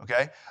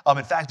 Okay.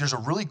 In fact, there's a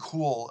really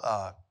cool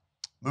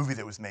movie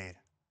that was made.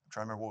 I'm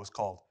trying to remember what it was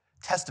called.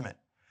 Testament.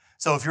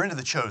 So if you're into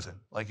The Chosen,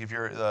 like if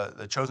you're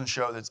the Chosen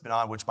show that's been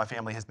on, which my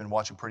family has been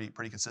watching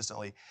pretty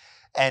consistently,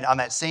 and on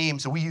that same,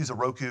 so we use a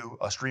Roku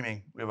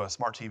streaming. We have a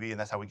smart TV, and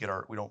that's how we get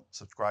we don't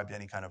subscribe to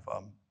any kind of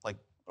like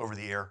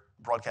over-the-air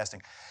broadcasting.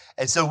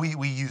 And so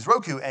we use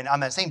Roku, and on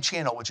that same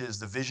channel, which is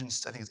the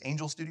Visions, I think it's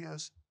Angel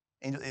Studios,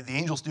 the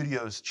Angel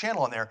Studios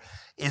channel on there,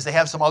 is they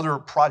have some other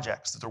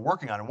projects that they're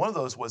working on. And one of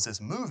those was this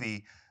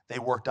movie they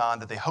worked on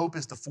that they hope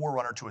is the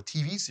forerunner to a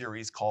TV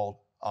series called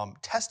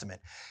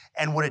Testament.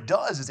 And what it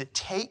does is it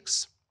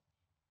takes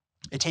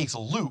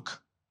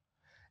Luke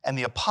and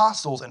the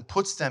apostles and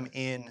puts them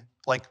in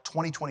like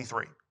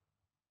 2023.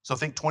 So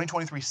think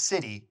 2023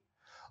 city,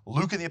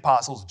 Luke and the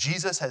apostles.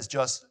 Jesus has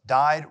just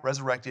died,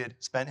 resurrected,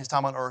 spent his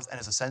time on earth, and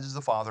has ascended to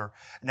the Father.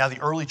 And now the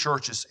early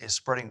church is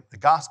spreading the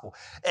gospel.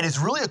 And it's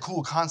really a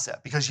cool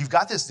concept because you've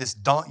got this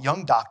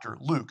young doctor,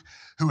 Luke,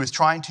 who is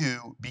trying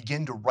to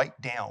begin to write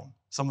down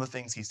some of the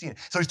things he's seen.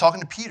 So he's talking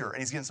to Peter, and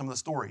he's getting some of the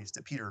stories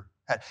that Peter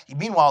had.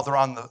 Meanwhile,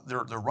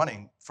 they're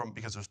running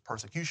because there's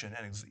persecution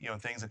and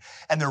things,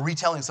 and they're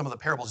retelling some of the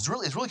parables. It's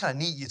really kind of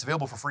neat. It's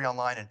available for free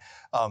online, and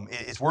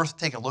it's worth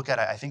taking a look at.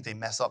 I think they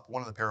mess up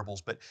one of the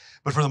parables, but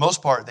for the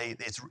most part,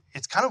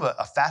 it's kind of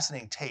a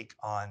fascinating take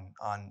on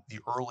the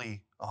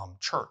early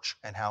church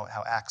and how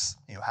Acts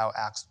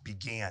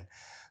began.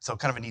 So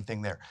kind of a neat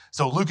thing there.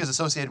 So Luke is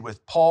associated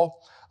with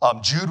Paul.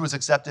 Jude was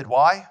accepted.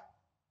 Why?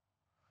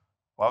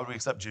 Why would we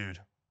accept Jude?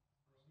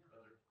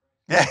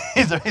 Yeah,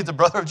 he's the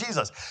brother of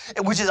Jesus,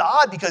 which is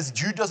odd because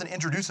Jude doesn't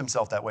introduce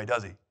himself that way,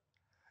 does he?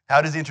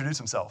 How does he introduce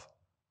himself?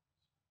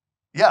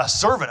 Yeah, a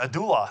servant, a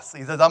doulos.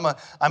 He says, I'm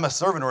a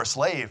servant or a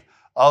slave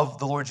of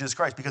the Lord Jesus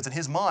Christ, because in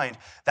his mind,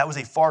 that was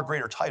a far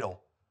greater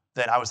title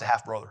than I was the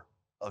half-brother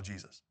of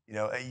Jesus.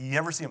 You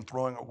never see him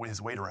throwing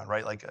his weight around,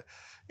 right? Like,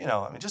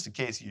 just in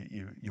case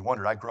you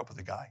wondered, I grew up with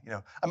the guy.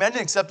 I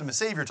didn't accept him as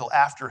Savior until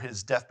after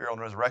his death, burial,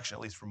 and resurrection,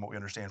 at least from what we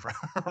understand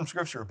from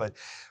Scripture. But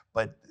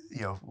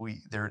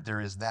there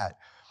is that.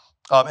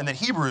 And then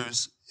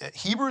Hebrews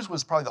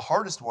was probably the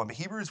hardest one, but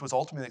Hebrews was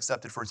ultimately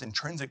accepted for its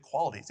intrinsic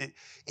qualities.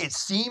 It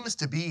seems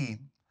to be,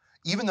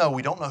 even though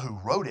we don't know who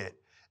wrote it,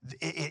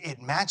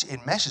 it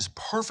meshes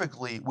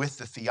perfectly with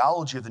the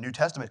theology of the New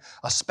Testament,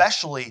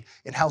 especially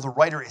in how the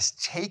writer is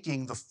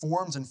taking the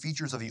forms and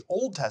features of the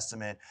Old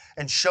Testament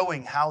and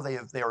showing how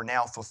they are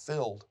now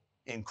fulfilled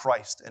in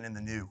Christ and in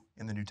the New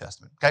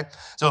Testament. Okay,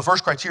 so the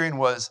first criterion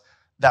was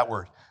that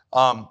word.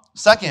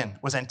 Second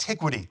was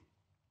antiquity.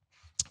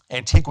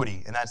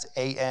 Antiquity, and that's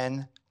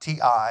A-N-T-I-Q-I-T-Y.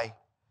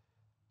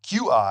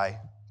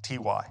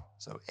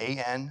 So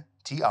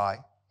A-N-T-I,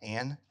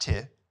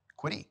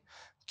 antiquity,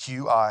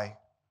 Q-I-T-Y.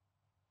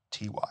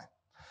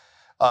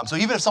 So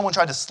even if someone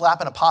tried to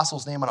slap an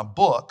apostle's name on a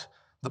book,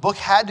 the book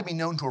had to be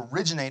known to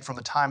originate from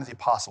the time of the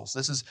apostles.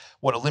 This is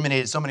what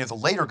eliminated so many of the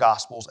later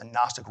Gospels and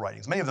Gnostic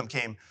writings. Many of them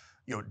came,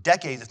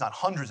 decades, if not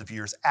hundreds of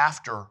years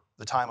after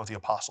the time of the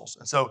apostles.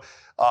 And so,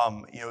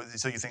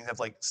 so you think of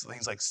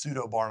things like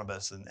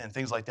pseudo-Barnabas and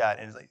things like that,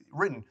 and it's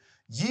written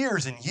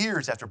years and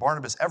years after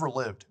Barnabas ever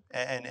lived,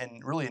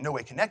 and really in no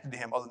way connected to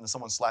him other than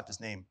someone slapped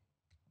his name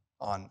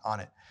on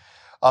it.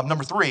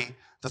 Number three,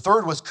 the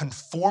third was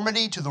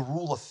conformity to the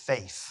rule of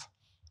faith.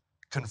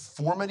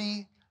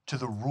 Conformity to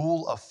the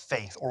rule of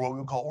faith, or what we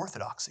would call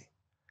orthodoxy.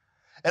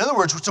 In other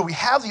words, so we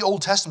have the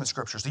Old Testament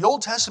scriptures. The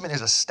Old Testament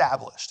is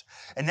established,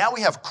 and now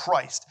we have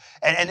Christ.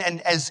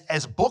 And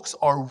as books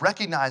are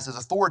recognized as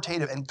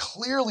authoritative and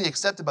clearly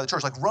accepted by the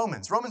church, like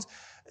Romans,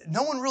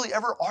 no one really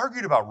ever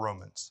argued about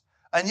Romans.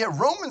 And yet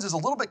Romans is a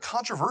little bit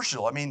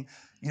controversial. I mean,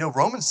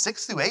 Romans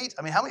 6 through 8.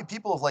 I mean, how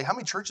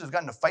many churches have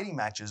gotten into fighting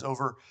matches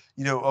over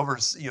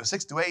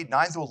 6 to 8,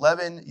 9 through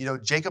 11?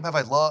 Jacob have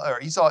I loved, or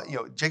Esau,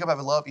 Jacob have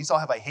I loved, Esau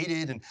have I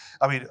hated? And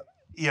I mean,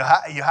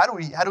 how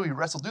do we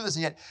wrestle through this?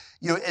 And yet,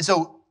 and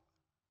so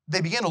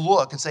they began to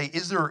look and say,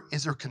 is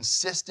there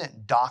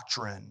consistent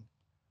doctrine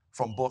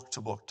from book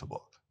to book to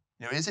book?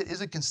 Is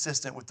it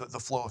consistent with the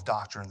flow of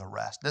doctrine and the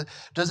rest?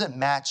 Does it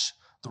match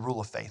the rule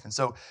of faith? And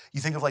so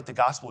you think of like the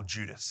Gospel of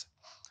Judas,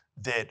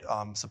 that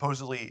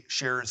supposedly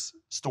shares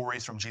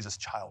stories from Jesus'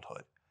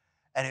 childhood.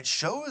 And it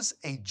shows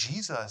a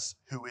Jesus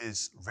who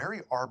is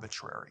very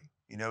arbitrary.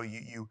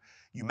 You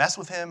mess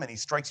with him and he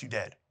strikes you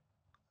dead.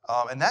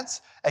 And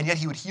yet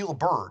he would heal a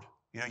bird.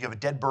 You have a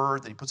dead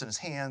bird that he puts in his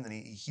hand, and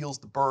he heals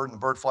the bird, and the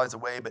bird flies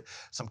away, but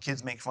some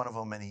kids make fun of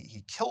him, and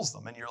he kills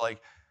them. And you're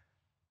like,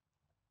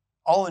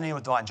 all in the name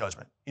of divine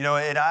judgment.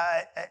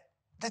 That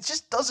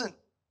just doesn't,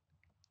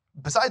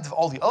 besides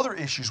all the other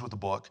issues with the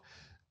book,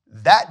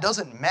 that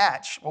doesn't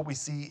match what we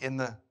see in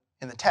the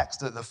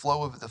text. The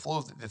flow of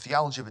the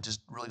theology of it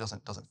just really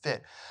doesn't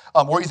fit.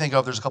 Or you think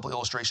of, there's a couple of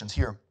illustrations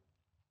here.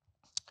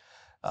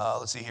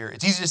 Let's see here.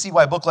 It's easy to see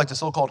why a book like the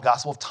so-called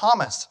Gospel of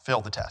Thomas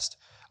failed the test.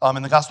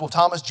 In the Gospel of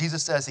Thomas,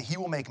 Jesus says that he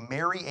will make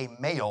Mary a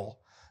male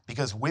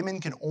because women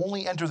can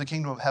only enter the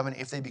kingdom of heaven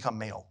if they become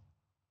male.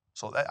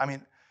 So that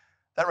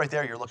right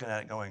there, you're looking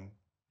at it going,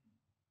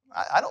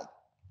 I don't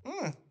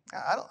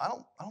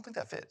think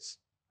that fits.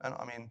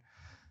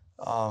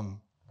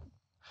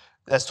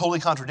 That's totally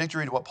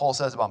contradictory to what Paul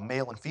says about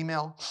male and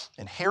female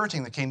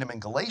inheriting the kingdom in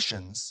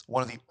Galatians,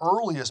 one of the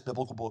earliest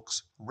biblical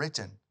books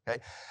written. Okay,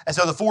 and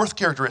so the fourth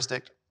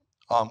characteristic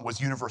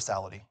was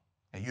universality.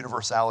 Okay,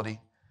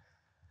 universality.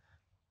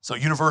 So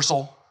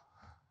universal,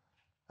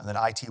 and then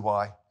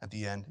ITY at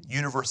the end.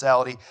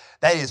 Universality,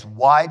 that is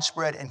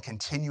widespread and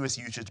continuous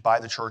usage by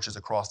the churches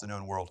across the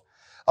known world.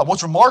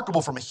 What's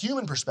remarkable from a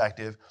human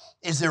perspective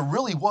is there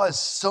really was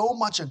so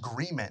much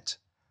agreement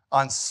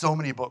on so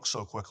many books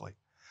so quickly.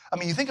 I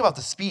mean, you think about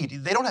the speed.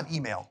 They don't have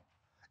email.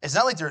 It's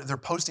not like they're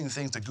posting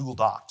things to Google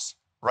Docs,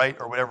 right?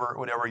 Or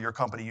whatever your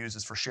company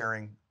uses for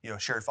sharing,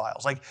 shared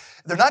files. Like,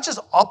 they're not just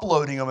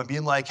uploading them and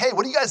being like, hey,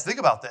 what do you guys think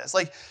about this?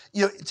 Like,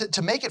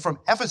 to make it from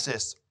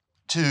Ephesus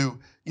to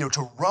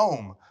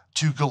Rome,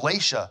 to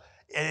Galatia,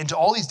 and to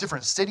all these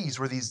different cities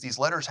where these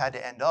letters had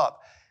to end up,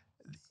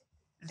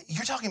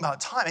 you're talking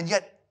about time. And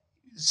yet,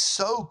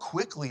 so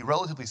quickly,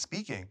 relatively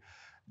speaking,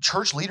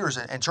 church leaders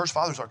and church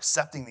fathers are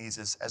accepting these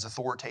as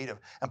authoritative.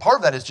 And part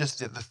of that is just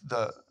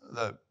the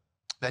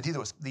idea that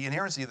was the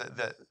inerrancy,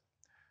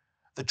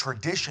 the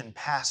tradition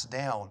passed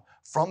down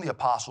from the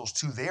apostles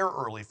to their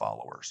early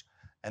followers,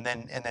 and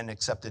then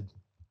accepted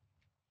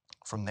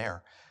from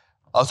there.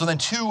 So then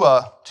two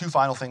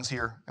final things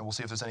here, and we'll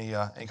see if there's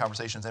any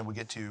conversations. Then we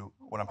get to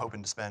what I'm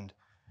hoping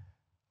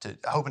to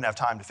have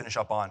time to finish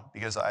up on,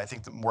 because I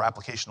think the more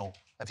applicational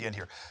at the end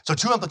here. So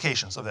two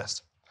implications of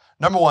this.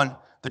 Number one,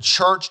 the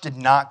church did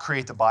not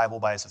create the Bible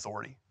by its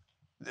authority.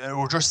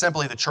 Or just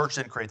simply, the church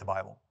didn't create the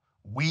Bible.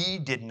 We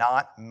did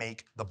not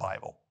make the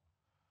Bible.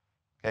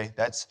 Okay,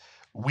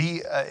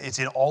 it's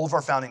in all of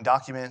our founding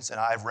documents, and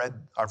I've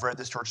read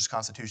this church's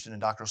constitution and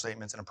doctrinal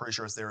statements, and I'm pretty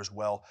sure it's there as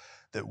well,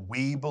 that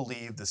we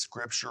believe the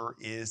Scripture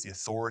is the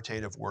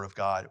authoritative Word of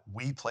God.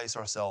 We place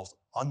ourselves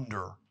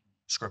under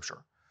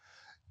Scripture.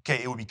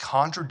 Okay, it would be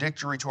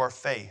contradictory to our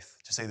faith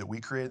to say that we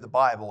created the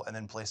Bible and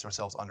then placed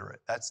ourselves under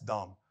it. That's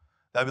dumb.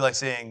 That'd be like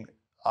saying,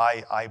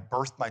 I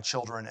birthed my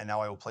children and now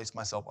I will place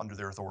myself under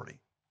their authority.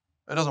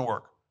 It doesn't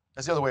work.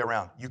 That's the other way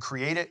around. You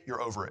create it,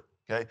 you're over it.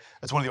 Okay?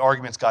 That's one of the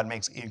arguments God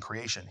makes in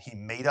creation. He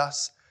made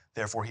us,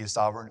 therefore he is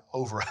sovereign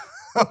over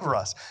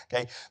us.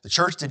 Okay? The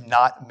church did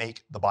not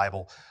make the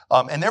Bible.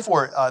 And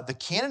therefore, the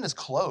canon is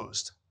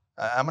closed.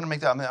 I'm going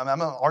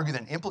to argue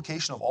that an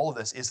implication of all of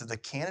this is that the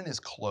canon is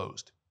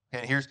closed.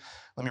 Okay, and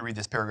let me read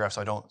this paragraph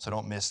so I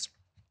don't miss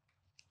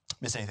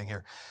anything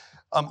here.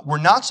 We're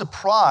not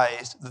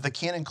surprised that the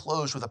canon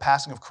closed with the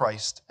passing of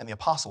Christ and the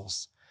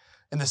apostles.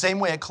 In the same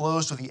way it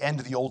closed with the end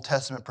of the Old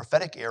Testament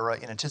prophetic era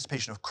in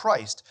anticipation of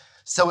Christ,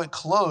 so it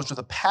closed with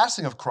the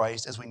passing of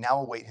Christ as we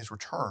now await his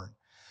return.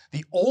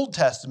 The Old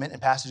Testament, in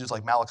passages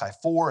like Malachi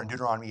 4 and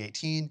Deuteronomy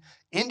 18,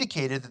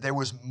 indicated that there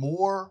was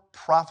more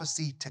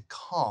prophecy to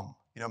come.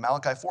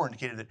 Malachi 4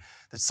 indicated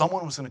that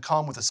someone was going to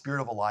come with the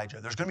spirit of Elijah.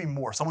 There's going to be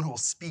more, someone who will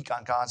speak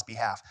on God's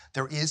behalf.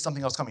 There is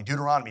something else coming.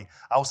 Deuteronomy,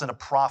 I will send a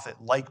prophet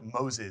like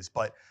Moses,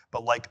 but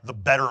like the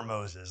better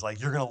Moses. Like,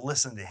 you're going to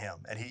listen to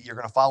him, and you're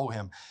going to follow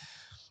him.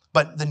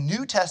 But the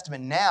New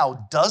Testament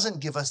now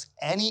doesn't give us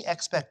any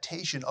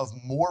expectation of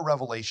more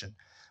revelation.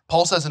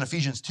 Paul says in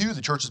Ephesians 2,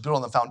 the church is built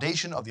on the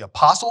foundation of the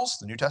apostles,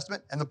 the New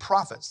Testament, and the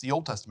prophets, the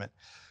Old Testament.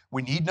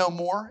 We need no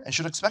more and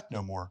should expect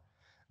no more.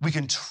 We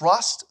can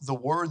trust the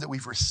word that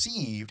we've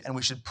received, and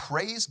we should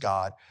praise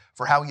God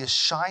for how he has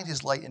shined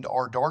his light into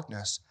our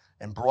darkness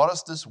and brought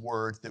us this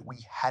word that we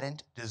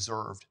hadn't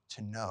deserved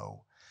to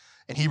know.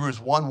 In Hebrews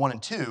 1, 1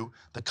 and 2,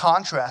 the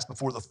contrast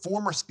before the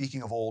former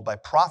speaking of old by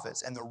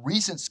prophets and the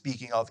recent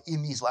speaking of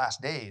in these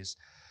last days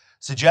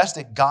suggests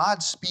that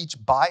God's speech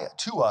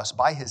to us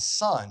by his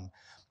Son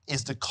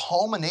is the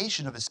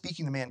culmination of his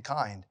speaking to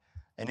mankind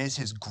and is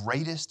his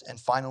greatest and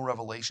final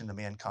revelation to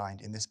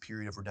mankind in this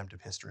period of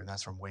redemptive history. And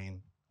that's from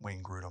Wayne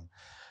Grudem.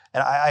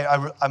 And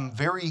I'm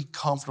very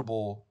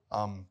comfortable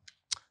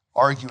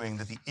arguing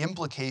that the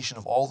implication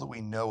of all that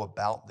we know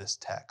about this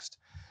text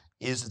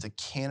is that the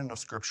canon of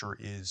Scripture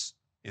is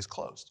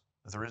closed,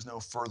 that there is no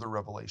further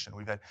revelation.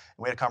 We had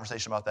a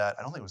conversation about that.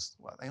 I don't think it was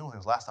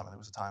last time. I think it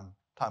was the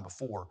time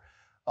before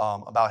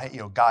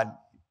about God,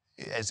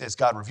 as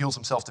God reveals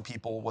himself to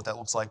people, what that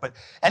looks like. But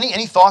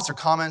any thoughts or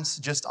comments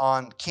just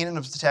on canon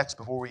of the text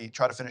before we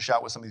try to finish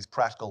out with some of these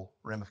practical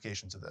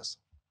ramifications of this?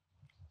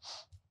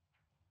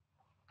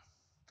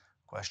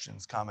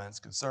 Questions, comments,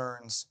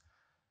 concerns,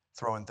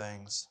 throwing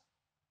things.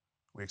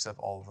 We accept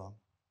all of them.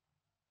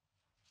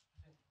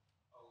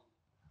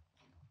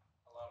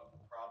 A lot of the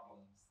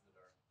problems that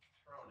are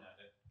thrown at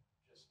it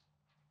just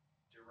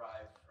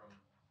derive from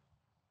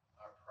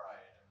our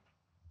pride, and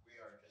we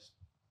are just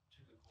to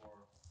the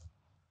core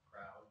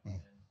proud and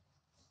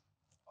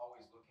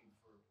always looking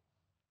for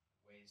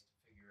ways to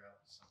figure out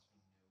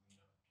something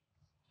new,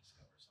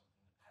 discover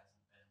something that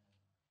hasn't been,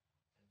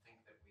 and think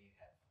that we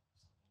have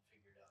something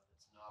figured out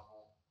that's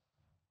novel.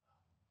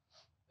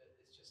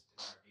 It's just in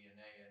our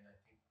DNA, and I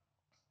think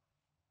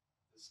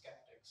the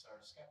skeptics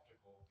are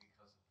skeptical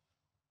because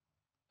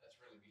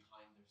that's really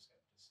behind their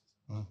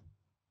skepticism.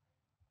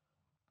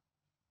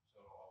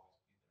 So it'll always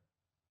be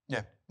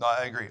there. Yeah, no,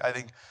 I agree. I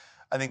think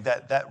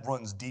that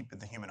runs deep in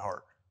the human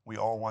heart. We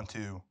all want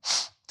to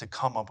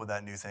come up with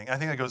that new thing. And I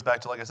think that goes back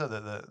to, like I said,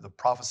 the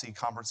prophecy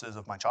conferences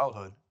of my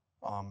childhood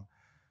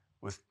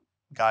with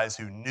guys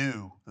who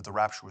knew that the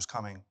rapture was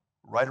coming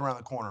right around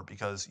the corner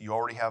because you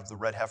already have the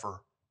red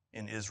heifer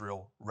in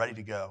Israel ready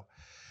to go.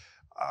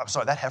 I'm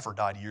sorry, that heifer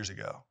died years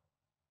ago.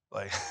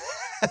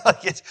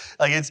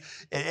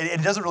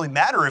 It doesn't really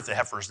matter if the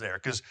heifer's there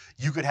because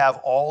you could have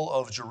all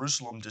of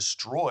Jerusalem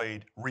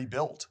destroyed,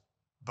 rebuilt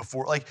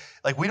before.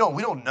 We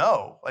don't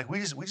know.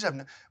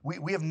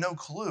 We have no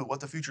clue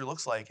what the future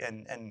looks like.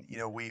 And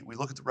we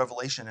look at the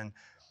Revelation, and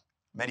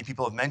many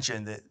people have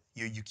mentioned that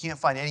you can't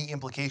find any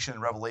implication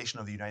in Revelation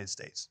of the United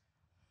States.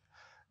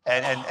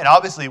 And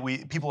obviously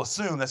people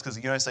assume that's because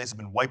the United States has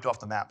been wiped off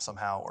the map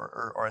somehow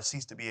or has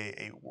ceased to be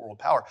a world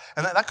power.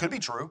 And that could be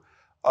true.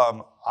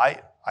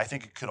 I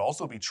think it could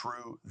also be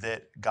true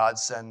that God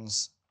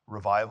sends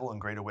revival and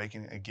great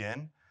awakening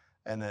again,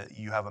 and that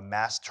you have a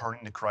mass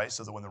turning to Christ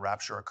so that when the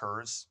rapture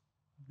occurs,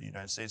 the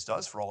United States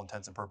does, for all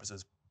intents and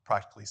purposes,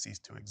 practically cease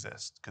to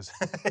exist. Because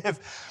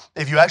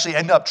if you actually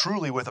end up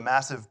truly with a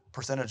massive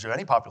percentage of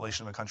any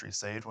population of a country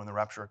saved when the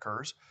rapture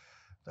occurs,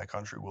 that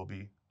country will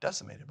be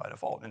decimated by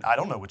default. And I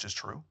don't know which is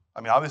true. I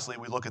mean, obviously,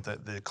 we look at the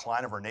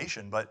decline of our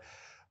nation, but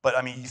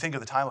I mean, you think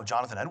of the time of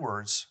Jonathan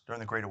Edwards during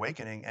the Great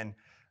Awakening, and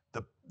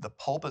the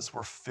pulpits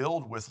were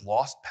filled with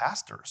lost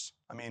pastors.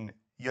 I mean,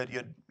 you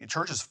had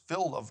churches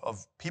filled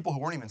of people who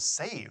weren't even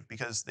saved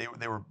because they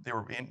were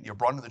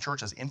brought into the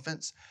church as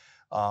infants.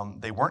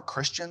 They weren't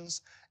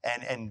Christians,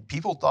 and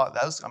people thought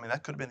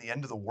that could have been the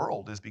end of the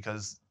world, is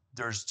because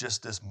there's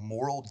just this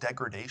moral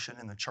degradation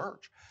in the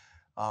church.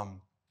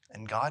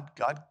 And God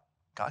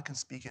can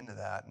speak into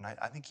that, and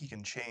I think he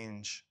can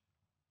change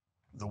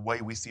the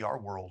way we see our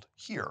world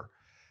here.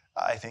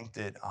 I think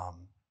that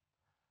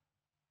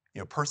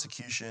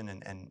persecution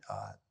and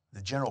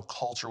the general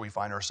culture we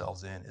find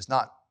ourselves in it's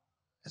not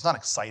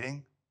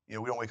exciting. We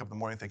don't wake up in the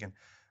morning thinking,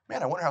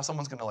 man, I wonder how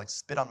someone's going to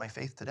spit on my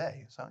faith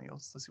today. So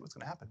let's see what's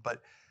going to happen.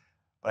 But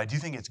I do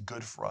think it's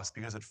good for us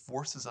because it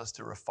forces us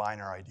to refine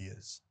our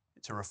ideas,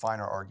 to refine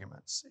our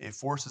arguments. It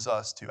forces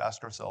us to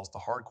ask ourselves the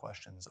hard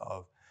questions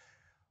of,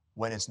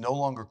 when it's no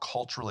longer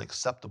culturally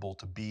acceptable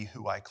to be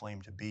who I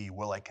claim to be,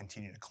 will I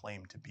continue to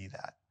claim to be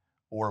that?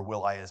 Or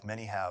will I, as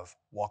many have,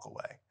 walk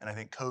away? And I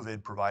think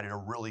COVID provided a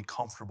really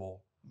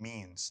comfortable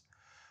means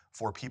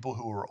for people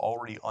who were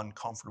already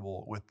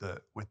uncomfortable with the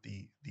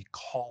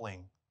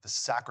calling, the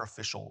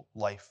sacrificial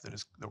life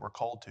that we're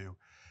called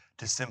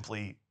to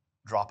simply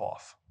drop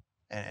off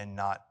and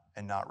not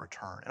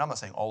return. And I'm not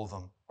saying all of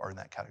them are in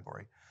that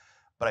category.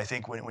 But I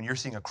think when you're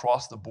seeing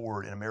across the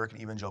board in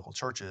American evangelical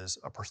churches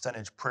a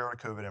percentage prior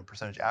to COVID and a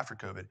percentage after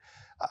COVID,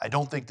 I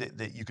don't think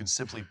that you can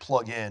simply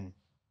plug in,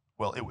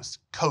 well, it was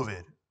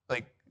COVID.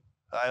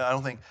 I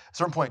don't think, at a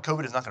certain point,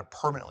 COVID is not going to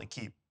permanently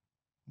keep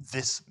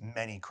this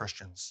many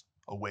Christians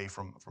away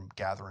from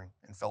gathering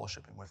and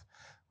fellowshipping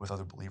with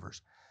other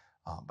believers.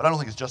 But I don't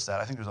think it's just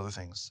that. I think there's other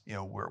things.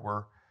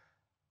 We're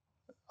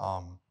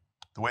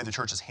the way the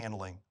church is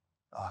handling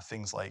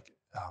things like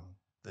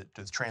the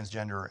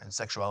transgender and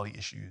sexuality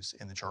issues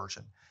in the church,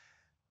 and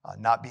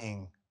not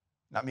being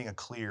a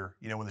clear,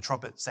 when the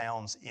trumpet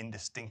sounds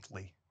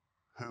indistinctly,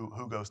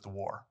 who goes to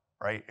war,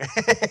 right?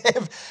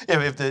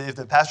 if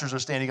the pastors are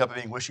standing up and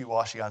being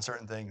wishy-washy on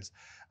certain things,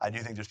 I do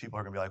think there's people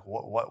who are going to be like,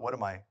 what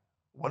am I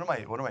what am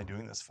I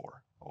doing this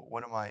for?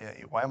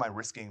 Why am I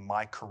risking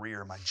my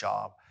career, my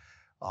job,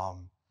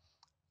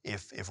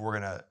 if we're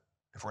gonna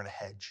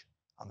hedge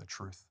on the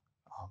truth?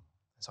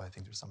 So I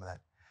think there's some of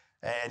that.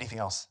 Anything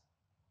else?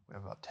 We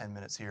have about 10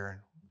 minutes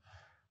here.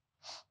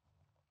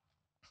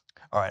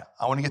 All right,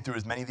 I want to get through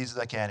as many of these as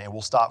I can, and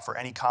we'll stop for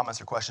any comments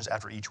or questions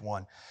after each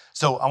one.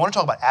 So I want to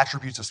talk about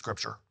attributes of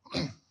Scripture.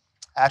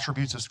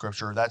 Attributes of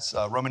Scripture. That's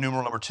Roman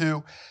numeral number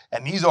 2,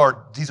 and these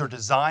are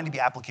designed to be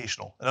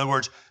applicational. In other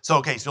words, so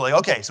we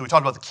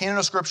talked about the canon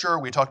of Scripture.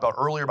 We talked about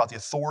earlier about the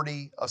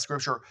authority of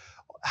Scripture.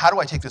 How do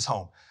I take this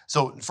home?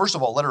 So first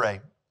of all, letter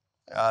A.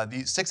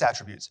 These 6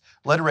 attributes.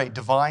 Letter A,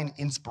 divine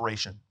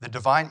inspiration. The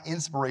divine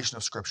inspiration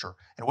of Scripture.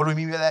 And what do we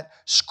mean by that?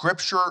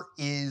 Scripture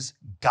is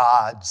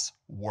God's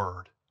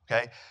word.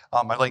 Okay?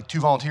 I'd like 2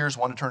 volunteers,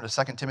 one to turn to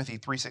 2 Timothy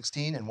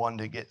 3:16 and one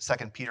to get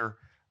 2 Peter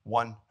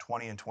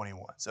 1:20 and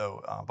 21.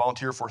 So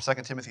volunteer for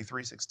 2 Timothy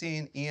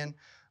 3:16, Ian.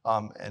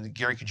 And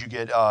Gary, could you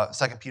get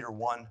 2 Peter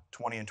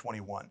 1:20 and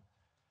 21?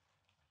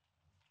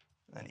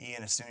 And then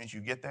Ian, as soon as you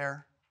get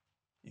there,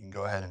 you can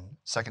go ahead and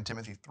 2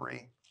 Timothy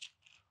 3.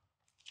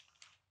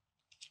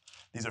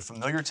 These are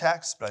familiar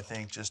texts, but I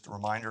think just a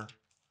reminder,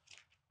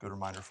 good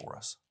reminder for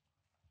us.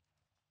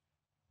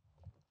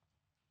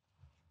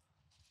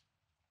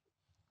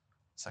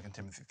 2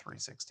 Timothy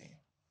 3:16.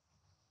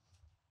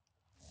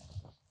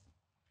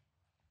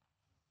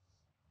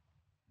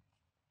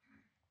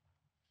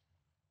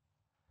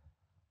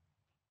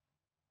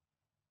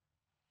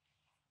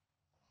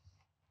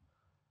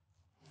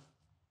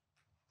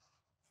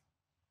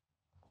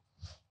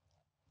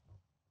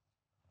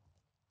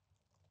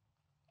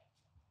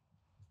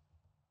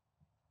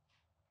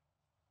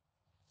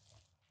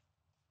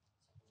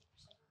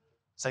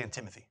 Second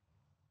Timothy.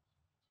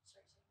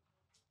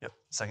 Yep,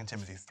 2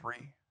 Timothy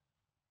 3:16.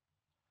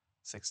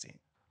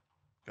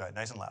 Go ahead,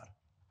 nice and loud.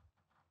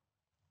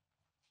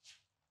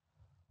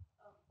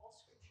 All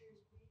scripture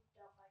is breathed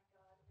out by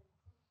God and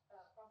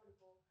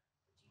profitable for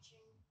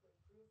teaching, for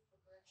reproof, for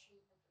correction,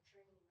 and for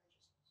training in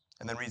righteousness.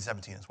 And then read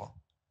 17 as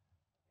well.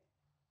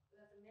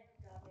 That the man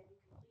of God may be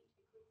complete,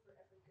 equipped for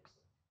every good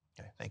work.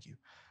 Okay, thank you.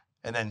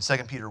 And then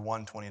 2 Peter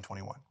 1:20 and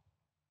 21.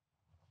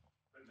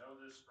 But know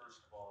this,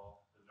 first of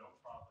all, that no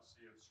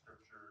prophecy of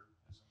Scripture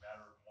is a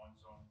matter of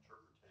one's own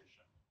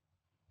interpretation.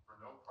 For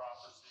no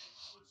prophecy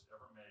was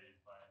ever made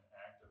by an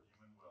act of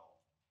human will,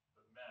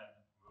 but men,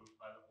 moved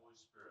by the Holy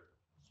Spirit,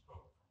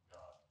 spoke from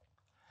God.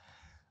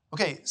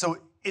 Okay, so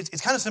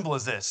it's kind of simple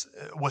as this.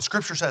 What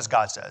Scripture says,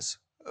 God says.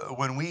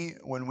 When we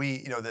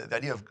the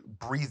idea of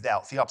breathed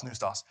out,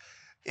 theopneustos,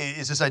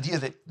 is this idea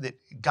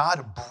that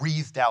God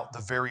breathed out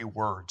the very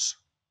words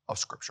of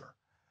Scripture.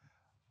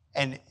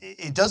 And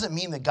it doesn't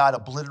mean that God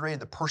obliterated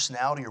the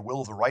personality or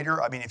will of the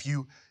writer. I mean, if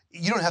you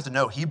don't have to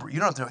know Hebrew, you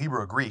don't have to know Hebrew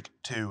or Greek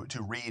to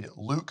read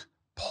Luke,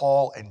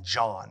 Paul, and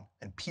John,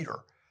 and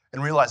Peter,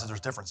 and realize that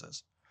there's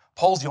differences.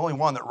 Paul's the only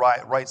one that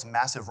writes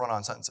massive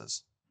run-on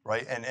sentences,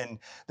 right? And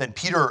then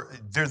Peter,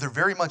 there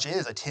very much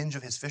is a tinge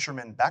of his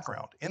fisherman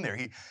background in there.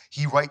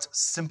 He writes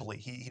simply.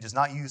 He does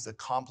not use the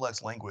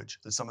complex language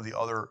that some of the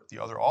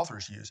other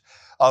authors use.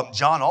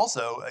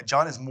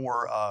 John is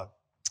more.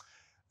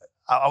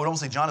 I would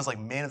almost say John is like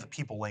man of the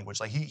people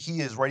language. Like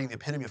he is writing the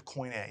epitome of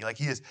koine. Like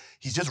he's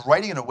just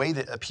writing in a way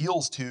that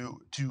appeals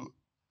to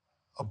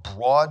a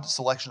broad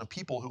selection of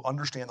people who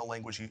understand the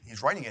language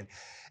he's writing in.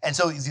 And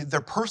so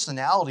their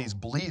personalities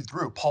bleed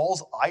through.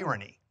 Paul's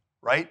irony,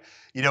 right?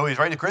 He's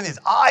writing to Corinthians,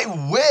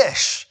 I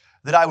wish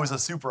that I was a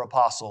super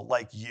apostle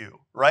like you,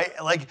 right?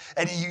 Like,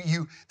 and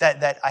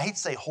that I hate to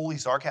say holy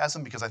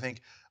sarcasm because I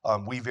think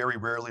we very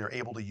rarely are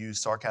able to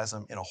use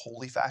sarcasm in a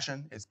holy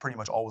fashion. It's pretty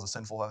much always a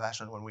sinful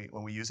fashion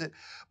when we use it.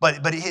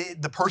 But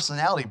the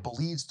personality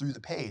bleeds through the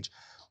page.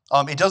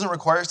 It doesn't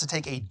require us to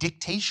take a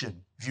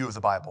dictation view of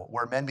the Bible,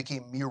 where men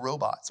became mere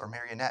robots or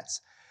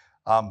marionettes.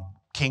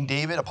 King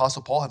David,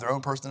 Apostle Paul have their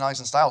own personalities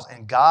and styles,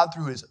 and God,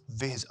 through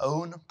his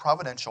own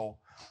providential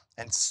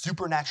and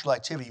supernatural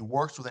activity,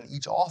 works within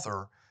each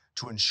author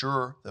to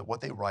ensure that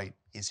what they write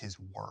is his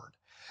word.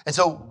 And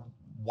so,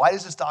 why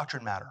does this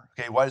doctrine matter?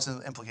 Okay, why does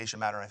the implication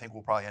matter? And I think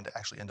we'll probably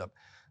end up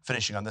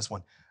finishing on this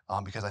one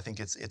because I think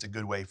it's a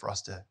good way for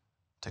us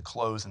to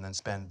close and then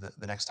spend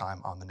the next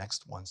time on the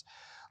next ones.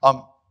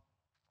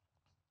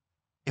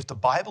 If the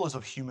Bible is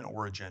of human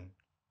origin,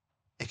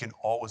 it can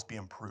always be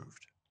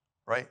improved,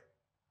 right?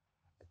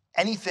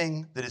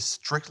 Anything that is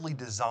strictly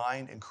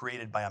designed and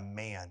created by a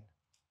man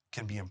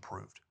can be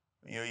improved.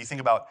 You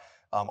think about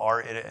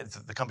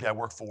the company I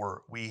work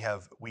for.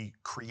 We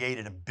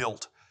created and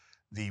built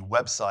the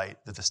website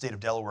that the state of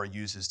Delaware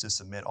uses to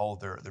submit all of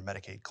their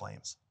Medicaid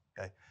claims.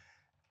 Okay,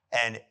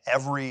 and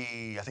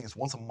I think it's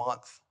once a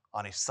month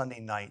on a Sunday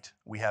night,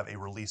 we have a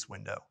release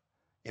window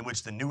in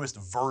which the newest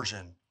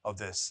version of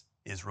this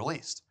is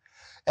released.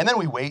 And then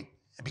we wait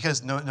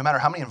because no matter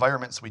how many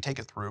environments we take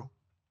it through,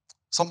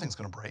 something's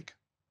going to break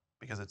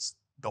because it's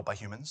built by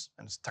humans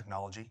and it's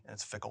technology and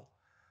it's fickle.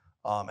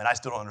 And I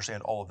still don't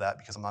understand all of that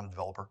because I'm not a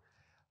developer.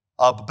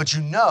 But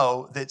you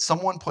know that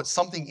someone put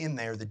something in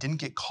there that didn't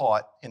get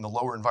caught in the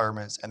lower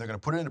environments, and they're going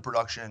to put it into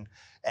production.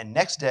 And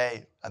next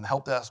day, on the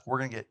help desk, we're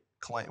going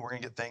to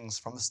get things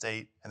from the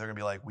state, and they're going to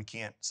be like, we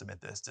can't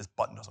submit this. This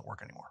button doesn't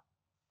work anymore.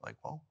 Like,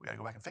 well, we got to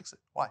go back and fix it.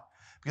 Why?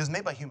 Because it's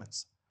made by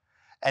humans.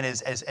 And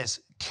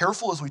as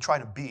careful as we try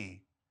to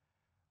be,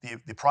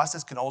 the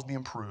process can always be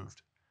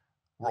improved.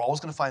 We're always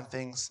going to find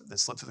things that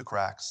slip through the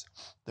cracks.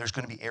 There's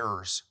going to be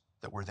errors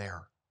that were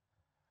there.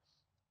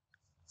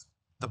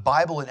 The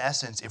Bible, in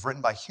essence, if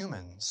written by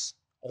humans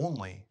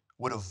only,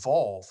 would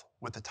evolve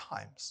with the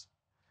times.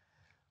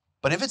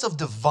 But if it's of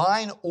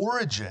divine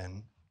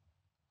origin,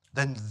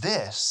 then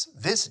this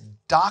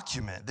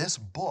document, this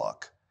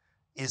book,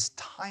 is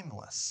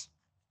timeless.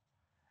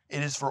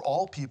 It is for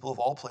all people of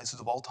all places,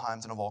 of all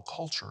times, and of all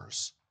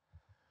cultures.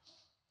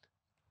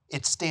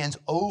 It stands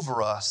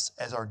over us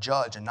as our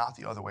judge and not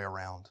the other way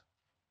around.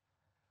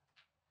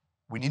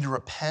 We need to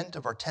repent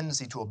of our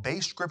tendency to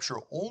obey Scripture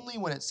only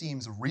when it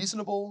seems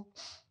reasonable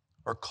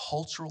or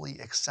culturally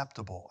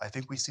acceptable. I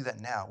think we see that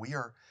now.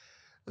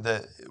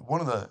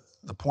 One of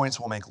the points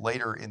we'll make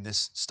later in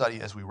this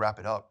study as we wrap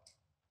it up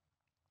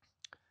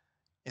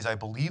is I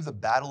believe the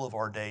battle of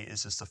our day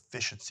is the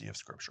sufficiency of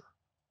Scripture.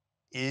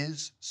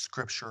 Is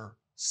Scripture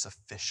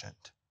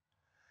sufficient?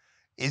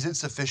 Is it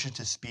sufficient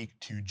to speak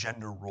to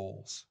gender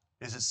roles?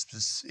 Is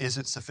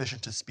it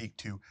sufficient to speak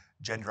to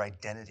gender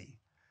identity?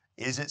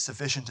 Is it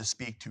sufficient to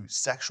speak to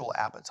sexual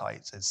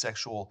appetites and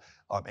sexual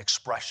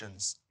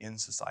expressions in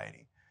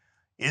society?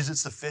 Is it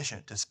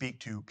sufficient to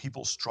speak to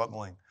people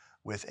struggling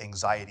with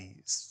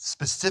anxiety,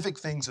 specific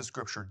things that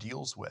Scripture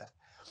deals with?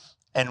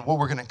 And what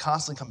we're going to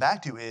constantly come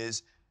back to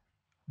is,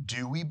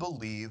 do we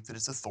believe that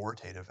it's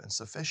authoritative and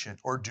sufficient?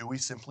 Or do we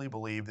simply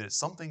believe that it's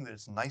something that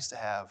it's nice to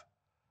have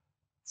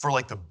for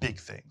like the big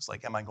things,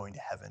 like am I going to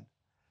heaven?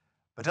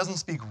 But doesn't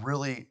speak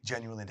really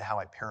genuinely to how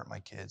I parent my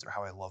kids or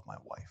how I love my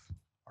wife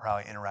or how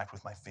I interact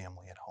with my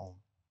family at home.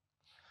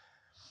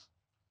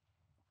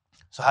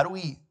 So how do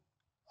we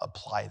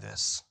apply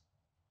this?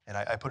 And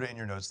I put it in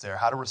your notes there.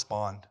 How to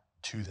respond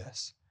to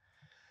this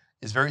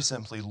is very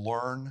simply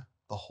learn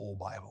the whole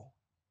Bible.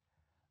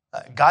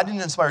 God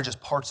didn't inspire just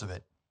parts of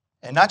it,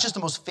 and not just the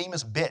most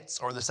famous bits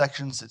or the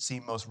sections that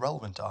seem most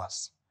relevant to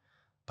us,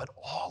 but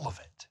all of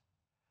it.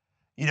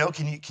 You know,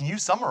 can you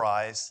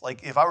summarize,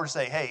 like if I were to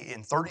say, hey,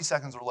 in 30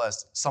 seconds or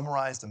less,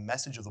 summarize the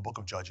message of the book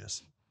of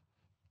Judges?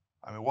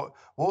 I mean,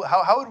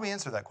 how would we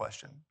answer that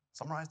question?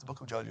 Summarize the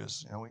book of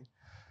Judges. You know, we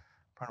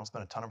probably don't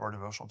spend a ton of our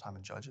devotional time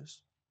in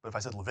Judges. But if I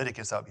said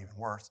Leviticus, that would be even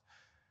worse.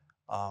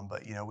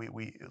 But you know,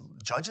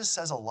 Judges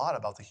says a lot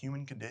about the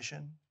human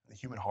condition, the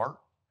human heart,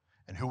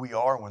 and who we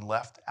are when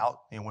left out,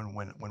 you know,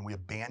 when we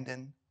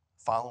abandon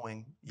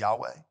following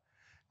Yahweh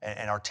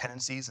and our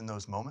tendencies in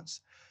those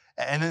moments.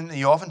 And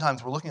then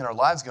oftentimes we're looking at our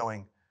lives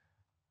going,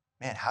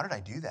 man, how did I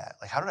do that?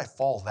 Like, how did I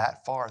fall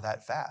that far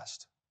that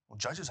fast? Well,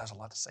 Judges has a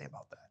lot to say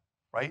about that,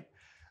 right?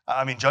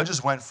 I mean,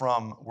 Judges went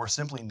from we're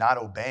simply not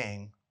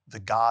obeying the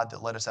God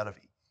that led us out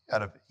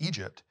of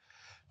Egypt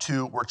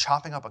to we're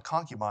chopping up a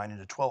concubine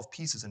into 12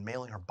 pieces and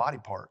mailing her body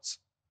parts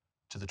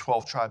to the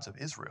 12 tribes of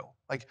Israel.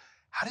 Like,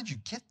 how did you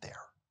get there?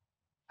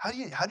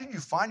 How did you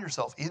find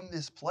yourself in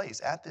this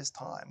place at this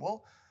time?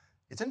 Well,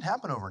 it didn't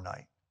happen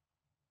overnight.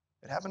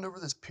 It happened over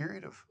this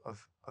period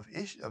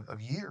of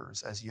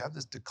years as you have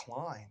this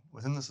decline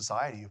within the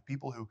society of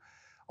people who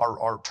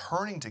are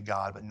turning to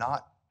God but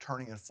not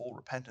turning in full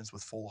repentance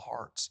with full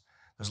hearts.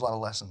 There's a lot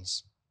of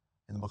lessons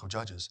in the book of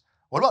Judges.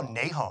 What about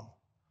Nahum?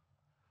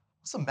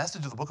 What's the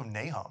message of the book of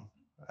Nahum?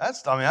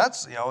 That's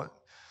you know,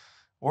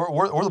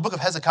 or the book of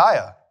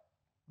Hezekiah.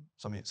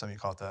 Some of you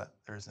caught that.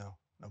 There is no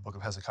book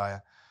of Hezekiah,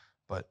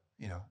 but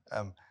you know,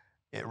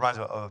 it reminds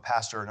me of a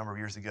pastor a number of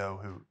years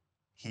ago who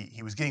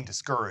he was getting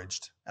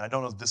discouraged, and I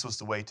don't know if this was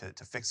the way to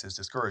fix his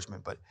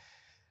discouragement, but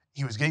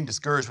he was getting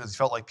discouraged because he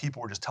felt like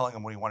people were just telling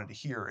him what he wanted to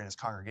hear in his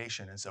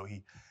congregation, and so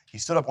he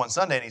stood up one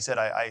Sunday and he said,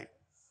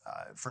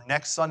 for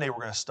next Sunday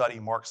we're going to study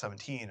Mark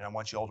 17, and I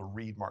want you all to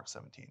read Mark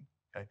 17.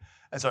 Okay,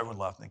 and so everyone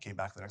left and they came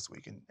back the next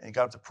week, and he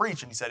got up to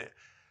preach, and he said,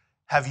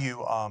 "Have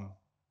you? How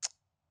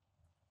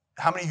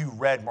many of you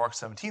read Mark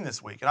 17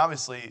 this week?" And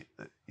obviously,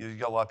 you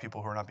got a lot of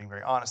people who are not being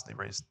very honest. They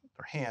raised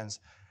their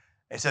hands.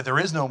 They said, "There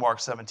is no Mark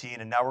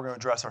 17, and now we're going to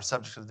address our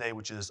subject of the day,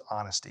 which is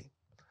honesty."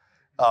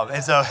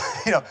 And so,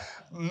 you know,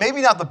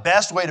 maybe not the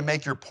best way to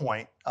make your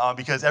point,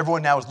 because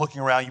everyone now is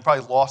looking around. You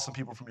probably lost some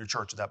people from your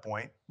church at that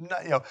point.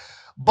 Not, you know,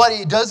 but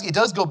it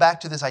does go back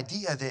to this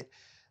idea that,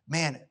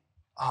 man,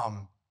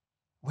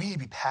 we need to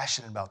be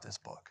passionate about this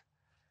book.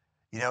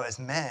 You know, as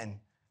men,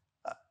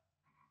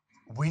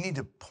 we need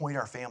to point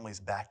our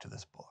families back to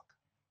this book.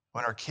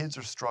 When our kids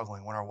are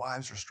struggling, when our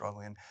wives are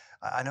struggling. And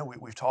I know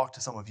we've talked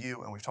to some of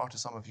you, and we've talked to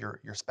some of your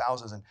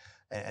spouses,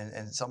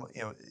 and some,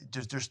 you know,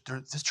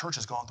 this church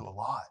has gone through a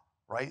lot,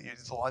 right?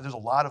 There's a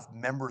lot of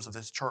members of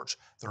this church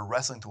that are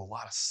wrestling through a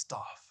lot of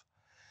stuff.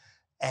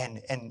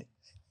 And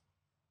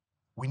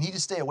we need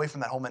to stay away from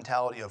that whole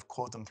mentality of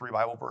quote them 3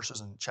 Bible verses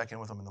and check in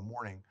with them in the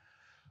morning.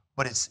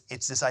 But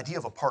it's this idea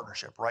of a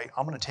partnership, right?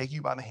 I'm going to take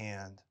you by the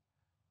hand,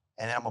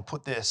 And I'm going to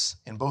put this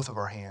in both of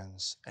our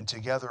hands, and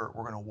together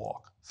we're going to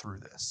walk through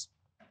this.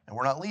 And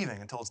we're not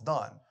leaving until it's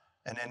done.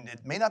 And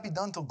it may not be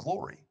done till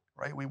glory,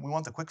 right? We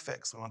want the quick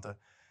fix. We want the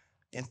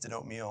instant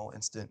oatmeal,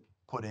 instant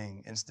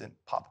pudding, instant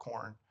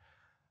popcorn.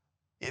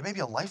 It may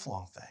be a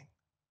lifelong thing.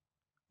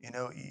 You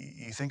know,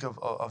 you think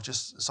of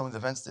just some of the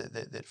events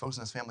that folks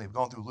in this family have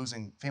gone through,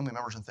 losing family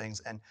members and things.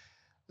 And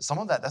some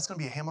of that's going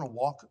to be, hey, I'm going to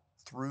walk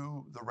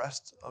through the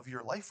rest of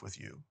your life with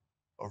you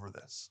over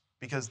this.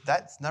 Because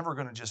that's never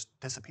going to just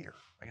disappear.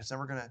 Like, it's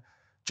never going to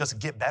just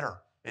get better.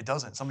 It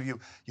doesn't. Some of you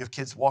have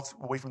kids walk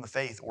away from the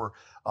faith, or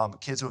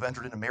kids who have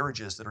entered into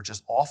marriages that are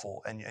just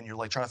awful, and you're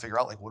like trying to figure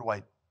out, like, what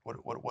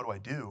do I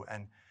do?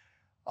 And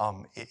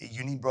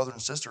you need brothers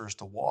and sisters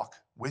to walk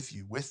with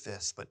you with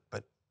this, but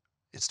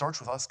it starts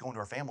with us going to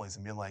our families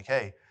and being like,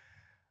 hey,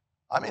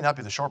 I may not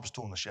be the sharpest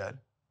tool in the shed,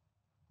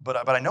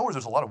 but I know where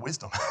there's a lot of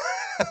wisdom.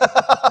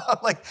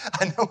 Like,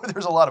 I know where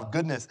there's a lot of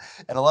goodness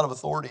and a lot of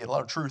authority and a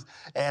lot of truth.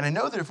 And I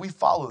know that if we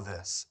follow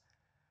this,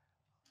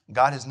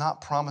 God has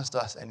not promised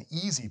us an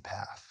easy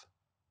path.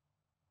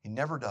 He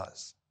never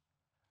does.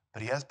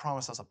 But he has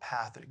promised us a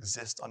path that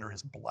exists under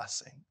his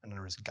blessing and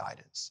under his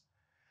guidance.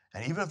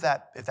 And even if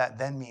that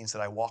then means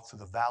that I walk through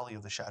the valley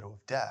of the shadow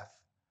of death,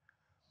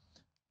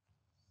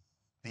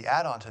 the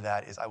add-on to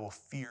that is I will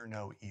fear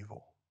no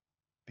evil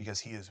because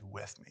he is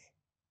with me.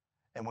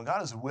 And when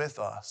God is with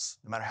us,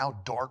 no matter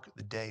how dark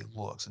the day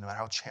looks, and no matter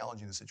how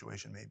challenging the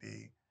situation may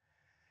be,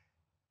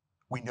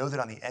 we know that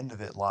on the end of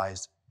it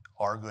lies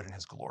our good and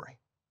his glory.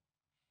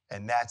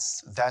 And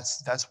that's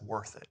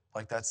worth it.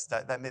 Like,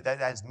 that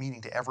adds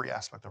meaning to every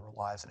aspect of our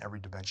lives and every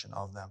dimension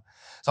of them.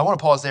 So I want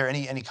to pause there.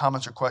 Any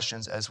comments or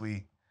questions as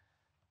we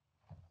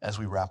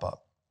wrap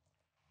up?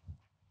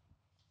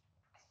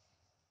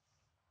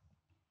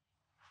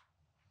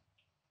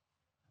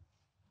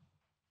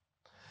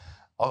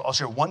 I'll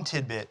share one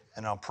tidbit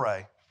and I'll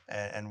pray,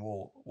 and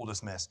we'll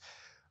dismiss.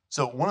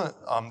 So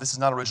this is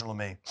not original to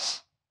me.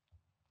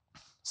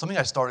 Something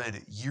I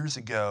started years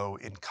ago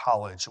in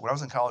college. When I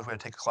was in college, we had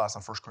to take a class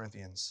on 1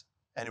 Corinthians,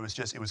 and it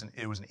was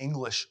an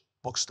English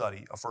book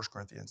study of 1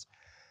 Corinthians.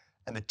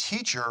 And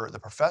the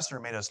professor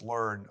made us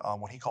learn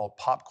what he called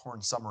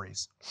popcorn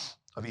summaries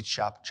of each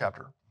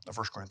chapter of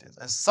 1 Corinthians.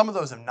 And some of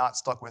those have not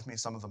stuck with me,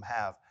 some of them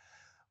have.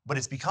 But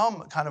it's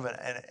become kind of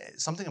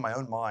something in my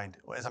own mind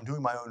as I'm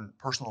doing my own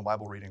personal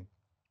Bible reading,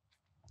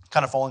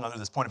 kind of falling under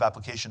this point of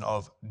application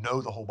of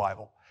know the whole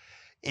Bible.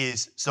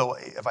 So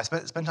if I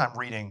spend time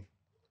reading,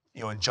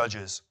 in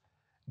Judges,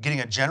 getting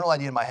a general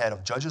idea in my head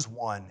of Judges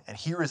 1, and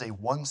here is a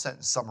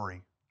one-sentence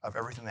summary of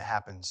everything that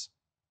happens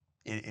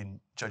in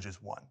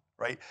Judges 1,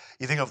 right?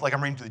 You think of, like,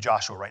 I'm reading through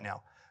Joshua right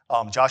now.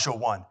 Joshua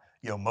 1,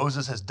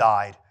 Moses has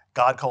died.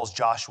 God calls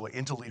Joshua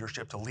into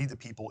leadership to lead the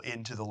people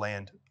into the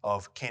land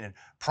of Canaan,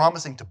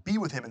 promising to be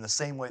with him in the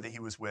same way that he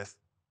was with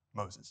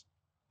Moses.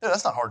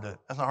 That's not hard to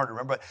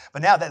remember.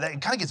 But now that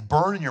kind of gets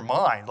burned in your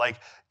mind. Like,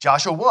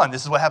 Joshua 1,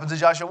 this is what happens in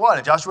Joshua 1.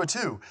 And Joshua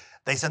 2,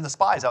 they send the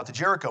spies out to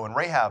Jericho, and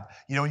Rahab,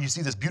 and you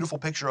see this beautiful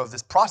picture of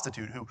this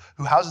prostitute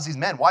who houses these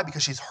men. Why?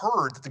 Because she's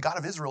heard that the God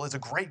of Israel is a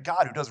great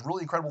God who does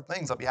really incredible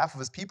things on behalf of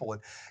his people.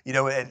 And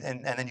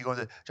then you go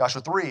to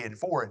Joshua 3 and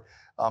 4,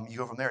 and you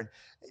go from there.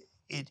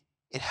 And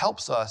it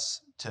helps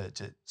us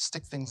to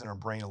stick things in our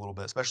brain a little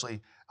bit,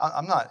 especially,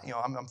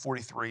 I'm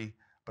 43,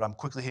 but I'm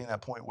quickly hitting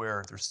that point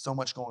where there's so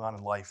much going on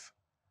in life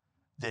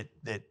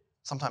that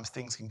sometimes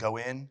things can go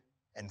in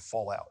and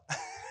fall out.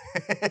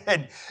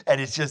 and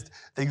it's just,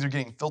 things are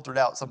getting filtered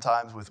out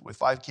sometimes with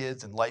 5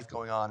 kids and life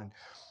going on. And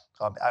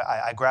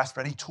I grasp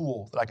any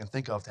tool that I can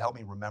think of to help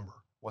me remember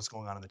what's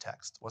going on in the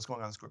text, what's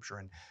going on in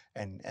Scripture,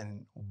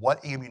 and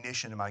what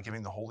ammunition am I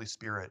giving the Holy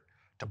Spirit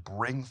to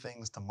bring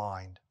things to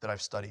mind that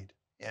I've studied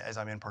as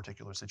I'm in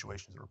particular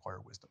situations that require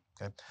wisdom.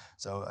 Okay,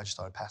 so I just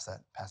thought I'd pass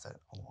that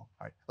along. All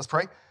right, let's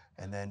pray,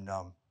 and then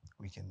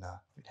we can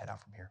head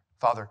out from here.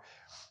 Father,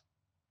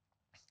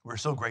 we're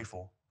so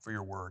grateful for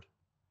your word.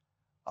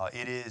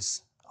 It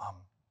is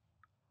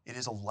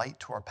a light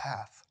to our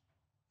path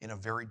in a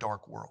very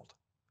dark world.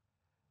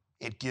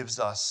 It gives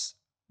us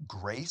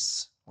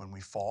grace when we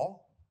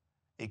fall.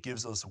 It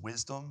gives us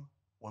wisdom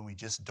when we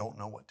just don't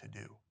know what to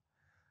do.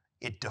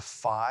 It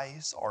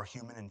defies our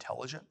human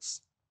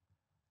intelligence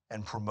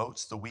and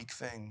promotes the weak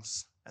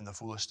things and the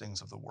foolish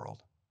things of the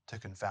world to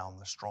confound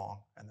the strong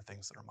and the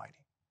things that are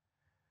mighty.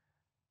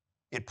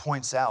 It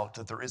points out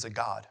that there is a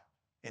God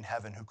in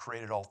heaven who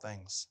created all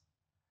things,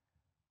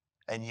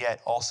 and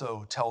yet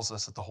also tells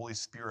us that the Holy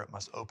Spirit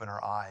must open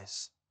our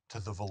eyes to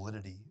the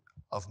validity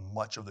of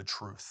much of the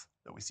truth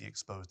that we see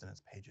exposed in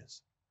its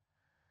pages.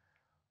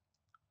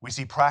 We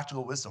see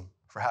practical wisdom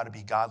for how to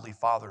be godly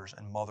fathers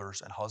and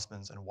mothers and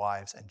husbands and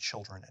wives and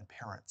children and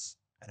parents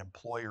and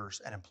employers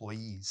and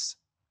employees.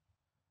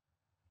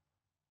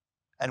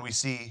 And we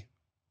see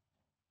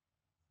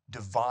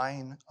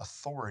divine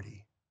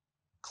authority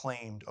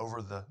claimed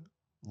over the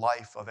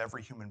life of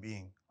every human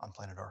being on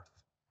planet Earth.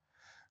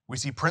 We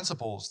see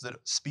principles that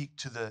speak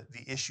to the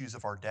issues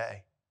of our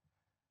day.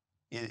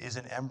 Is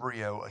an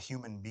embryo a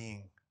human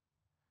being?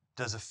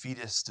 Does a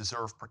fetus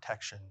deserve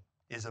protection?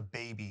 Is a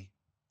baby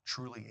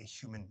truly a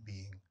human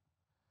being?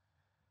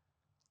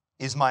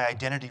 Is my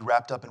identity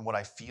wrapped up in what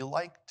I feel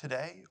like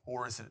today,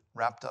 or is it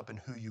wrapped up in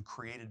who you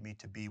created me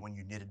to be when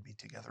you knitted me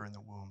together in the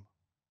womb?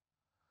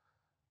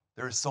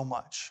 There is so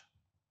much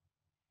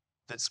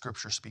that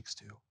Scripture speaks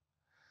to.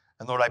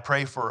 And Lord, I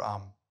pray for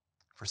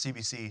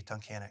CBC,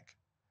 Tunkhannock,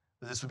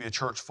 that this would be a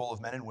church full of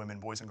men and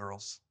women, boys and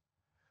girls,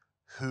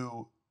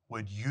 who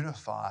would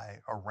unify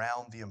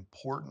around the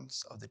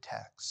importance of the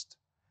text.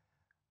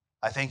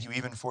 I thank you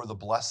even for the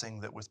blessing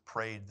that was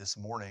prayed this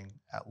morning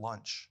at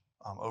lunch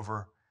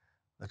over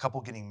the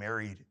couple getting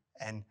married,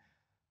 and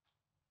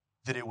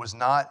that it was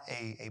not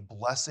a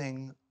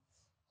blessing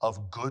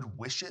of good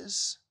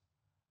wishes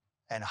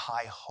and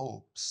high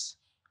hopes,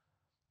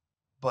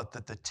 but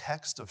that the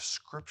text of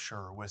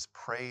Scripture was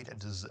prayed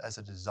as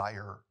a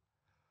desire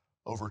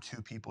over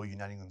two people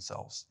uniting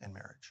themselves in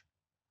marriage.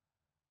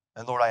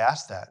 And Lord, I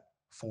ask that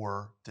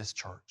for this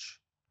church,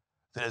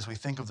 that as we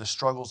think of the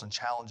struggles and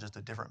challenges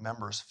that different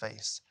members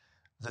face,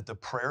 that the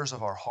prayers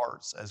of our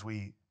hearts as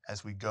we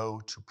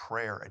go to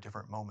prayer at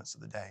different moments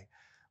of the day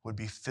would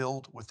be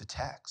filled with the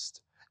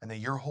text, and that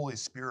your Holy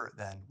Spirit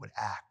then would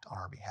act on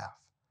our behalf,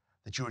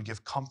 that you would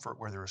give comfort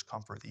where there is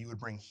comfort, that you would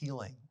bring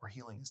healing where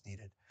healing is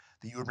needed,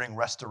 that you would bring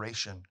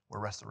restoration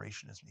where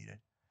restoration is needed,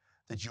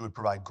 that you would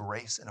provide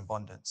grace and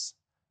abundance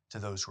to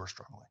those who are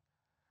struggling.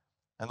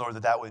 And Lord,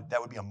 that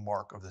would be a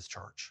mark of this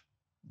church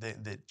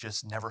that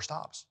just never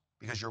stops,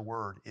 because your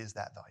word is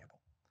that valuable.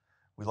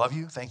 We love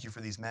you. Thank you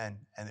for these men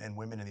and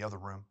women in the other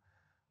room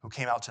who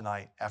came out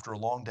tonight after a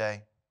long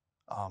day,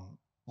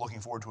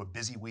 looking forward to a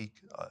busy week,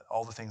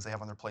 all the things they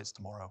have on their plates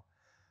tomorrow,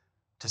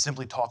 to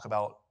simply talk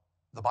about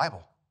the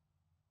Bible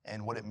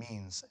and what it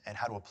means and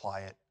how to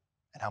apply it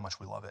and how much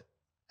we love it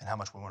and how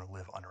much we want to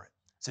live under it.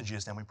 It's in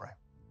Jesus' name we pray.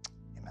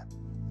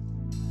 Amen.